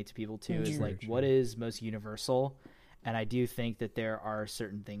recommending anime to people too, is True, like true. what is most universal. And I do think that there are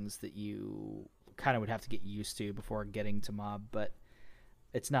certain things that you kind of would have to get used to before getting to Mob, but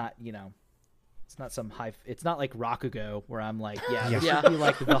it's not, it's not some high. It's not like Rakugo where I'm like, this Yeah. should be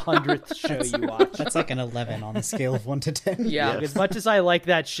like the 100th show you watch. That's like an 11 on the scale of 1 to 10. Yeah. As much as I like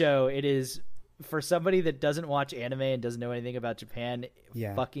that show, it is for somebody that doesn't watch anime and doesn't know anything about Japan,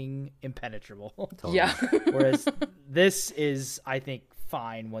 Yeah. fucking impenetrable. totally. Yeah. Whereas this is, I think,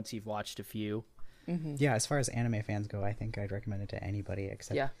 fine once you've watched a few. Yeah, as far as anime fans go, I think I'd recommend it to anybody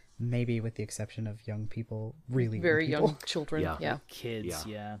except Yeah. maybe with the exception of young people, really Very young people. young children. Yeah. Yeah. Kids,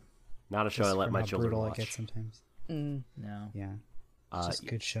 yeah. Not a show Just I let from my how children brutal watch. it gets sometimes. No. Yeah, it's just a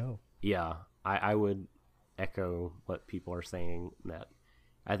good show. Yeah, I would echo what people are saying, that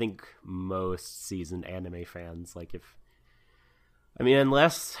I think most seasoned anime fans, like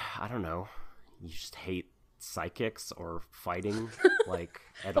unless, I don't know, you just hate psychics or fighting, like,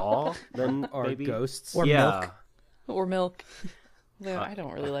 at all, then Or maybe. ghosts. Or milk. Or milk. Though I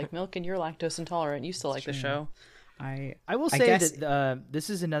don't really like milk, and you're lactose intolerant. You still like the show. I will say guess- that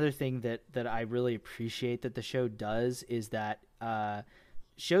this is another thing that I really appreciate that the show does, is that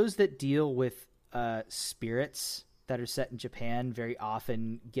shows that deal with spirits that are set in Japan very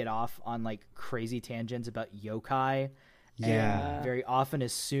often get off on like crazy tangents about yokai. Yeah. And very often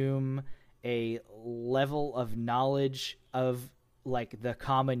assume a level of knowledge of like the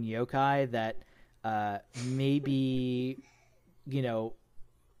common yokai that maybe, you know,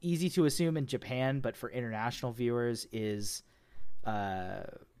 easy to assume in Japan, but for international viewers is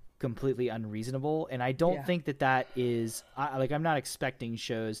completely unreasonable. And I don't think that is I'm not expecting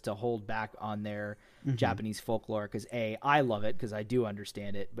shows to hold back on their Japanese folklore, because A, I love it because I do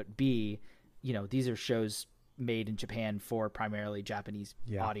understand it, but B, you know, these are shows made in Japan for primarily Japanese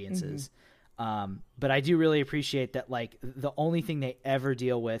audiences. But I do really appreciate that, like, the only thing they ever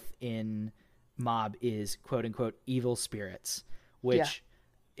deal with in Mob is quote unquote evil spirits, which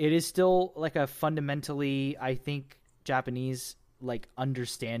it is still like a fundamentally, I think, Japanese like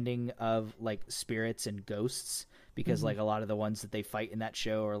understanding of like spirits and ghosts, because like a lot of the ones that they fight in that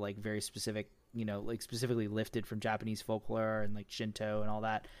show are like very specific, you know, like specifically lifted from Japanese folklore and like Shinto and all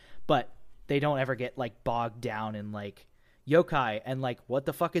that. But they don't ever get like bogged down in like yokai and like what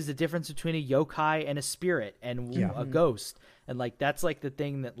the fuck is the difference between a yokai and a spirit and a ghost. And like that's like the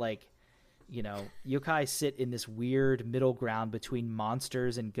thing that, like, you know, yokai sit in this weird middle ground between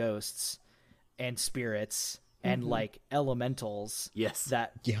monsters and ghosts and spirits and like elementals. Yes.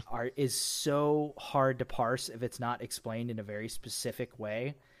 That is so hard to parse if it's not explained in a very specific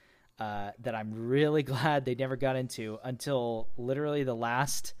way, that I'm really glad they never got into until literally the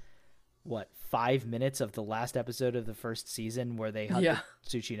last 5 minutes of the last episode of the first season, where they hunt the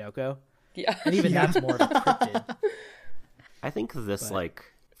Tsuchinoko. Yeah. And even that's more of a cryptid. I think this, like,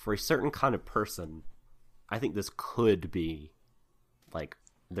 for a certain kind of person, I think this could be like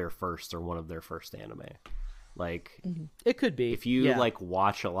their first or one of their first anime. Like, It could be. if you like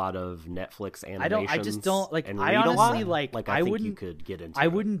watch a lot of Netflix animations, I just don't like. and I read honestly a lot, like. I think wouldn't. you could get into. I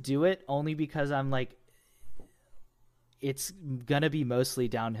it. wouldn't do it only because I'm like, it's gonna be mostly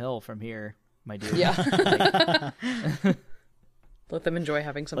downhill from here, my dude. Yeah. Let them enjoy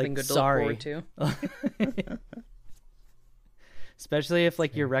having something Like, good to sorry. look forward to. Especially if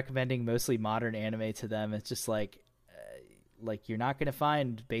like you're recommending mostly modern anime to them, it's just like you're not gonna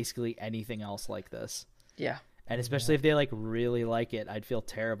find basically anything else like this. Yeah. And especially if they like really like it, I'd feel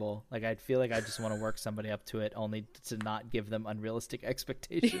terrible. Like I'd feel like I just want to work somebody up to it, only to not give them unrealistic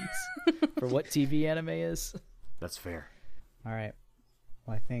expectations for what TV anime is. That's fair. All right.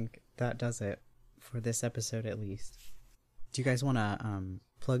 Well, I think that does it for this episode, at least. Do you guys want to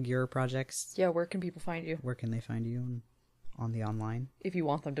plug your projects? Yeah, where can people find you? Where can they find you on the online? If you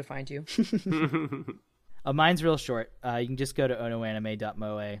want them to find you. Mine's real short. You can just go to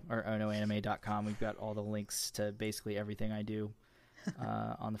onoanime.moe or onoanime.com. We've got all the links to basically everything I do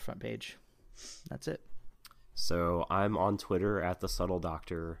on the front page. That's it. So I'm on Twitter at the Subtle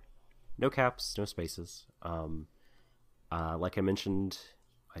Doctor. No caps, no spaces. Like I mentioned,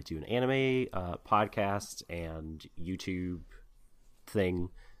 I do an anime podcast and YouTube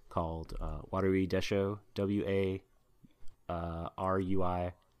thing called Warui Desho,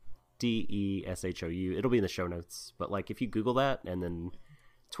 WARUIDESHOU. It'll be in the show notes, but like if you Google that and then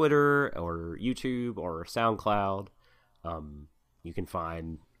Twitter or YouTube or SoundCloud, you can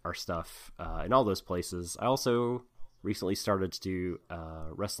find our stuff in all those places. I also recently started to do a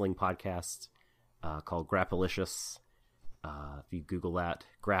wrestling podcast called Grappalicious. If you Google that,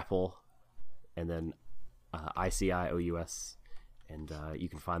 Grapple, and then ICIOUS, and you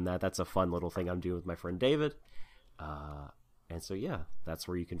can find that. That's a fun little thing I'm doing with my friend David. And so, yeah, that's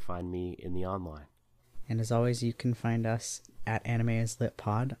where you can find me in the online. And as always, you can find us at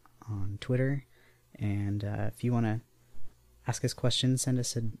AnimeIsLitPod on Twitter. And if you want to ask us questions, send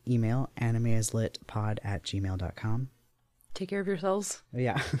us an email, animeislitpod@gmail.com. Take care of yourselves.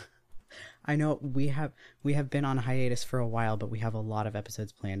 Yeah. I know we have been on hiatus for a while, but we have a lot of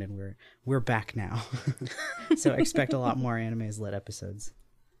episodes planned, and we're back now. So expect a lot more Anime is Lit episodes.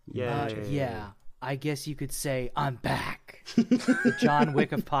 Yeah, I guess you could say I'm back. The John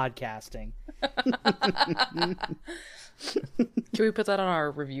Wick of podcasting. Can we put that on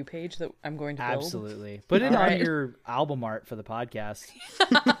our review page that I'm going to build? Absolutely. Put it All on right. your album art for the podcast.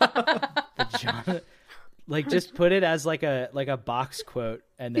 Like just put it as like a box quote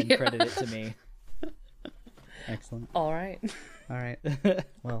and then credit it to me. Excellent. All right. All right.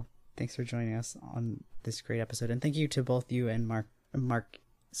 Well, thanks for joining us on this great episode, and thank you to both you and Mark.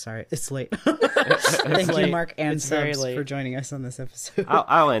 Sorry, it's late. Thank you, late. Mark and It's very Subs, late. for joining us on this episode.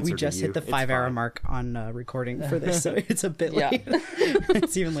 I'll answer. We just to you. hit the It's 5-hour fine. mark on recording for this, so it's a bit Yeah. late.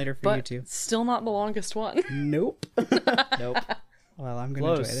 It's even later for you But too. still not the longest one. Nope. Nope. Well, I'm going to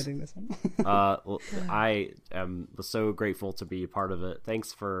enjoy Close. editing this one. Well, I am so grateful to be a part of it.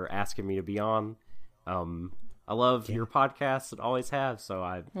 Thanks for asking me to be on. I love your podcast and always have.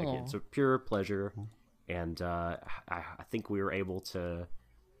 So it's a pure pleasure, and I think we were able to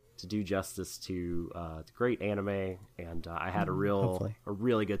do justice to the great anime, and I had a Hopefully.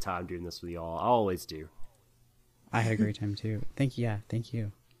 really good time doing this with y'all. I always do. I had a great time too. Thank you. Yeah, thank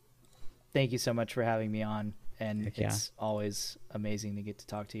you. Thank you so much for having me on, and Heck yeah. it's always amazing to get to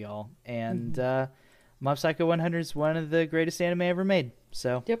talk to y'all. And Mob Psycho 100 is one of the greatest anime ever made.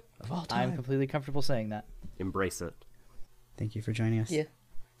 So Yep. Of all I'm time. completely comfortable saying that. Embrace it. Thank you for joining us. Yeah.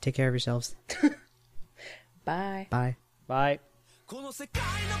 Take care of yourselves. Bye. Bye. Bye. この世界の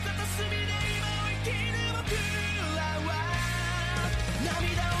片隅で今を生きる僕らは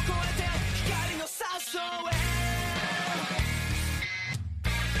涙を越えて光の誘え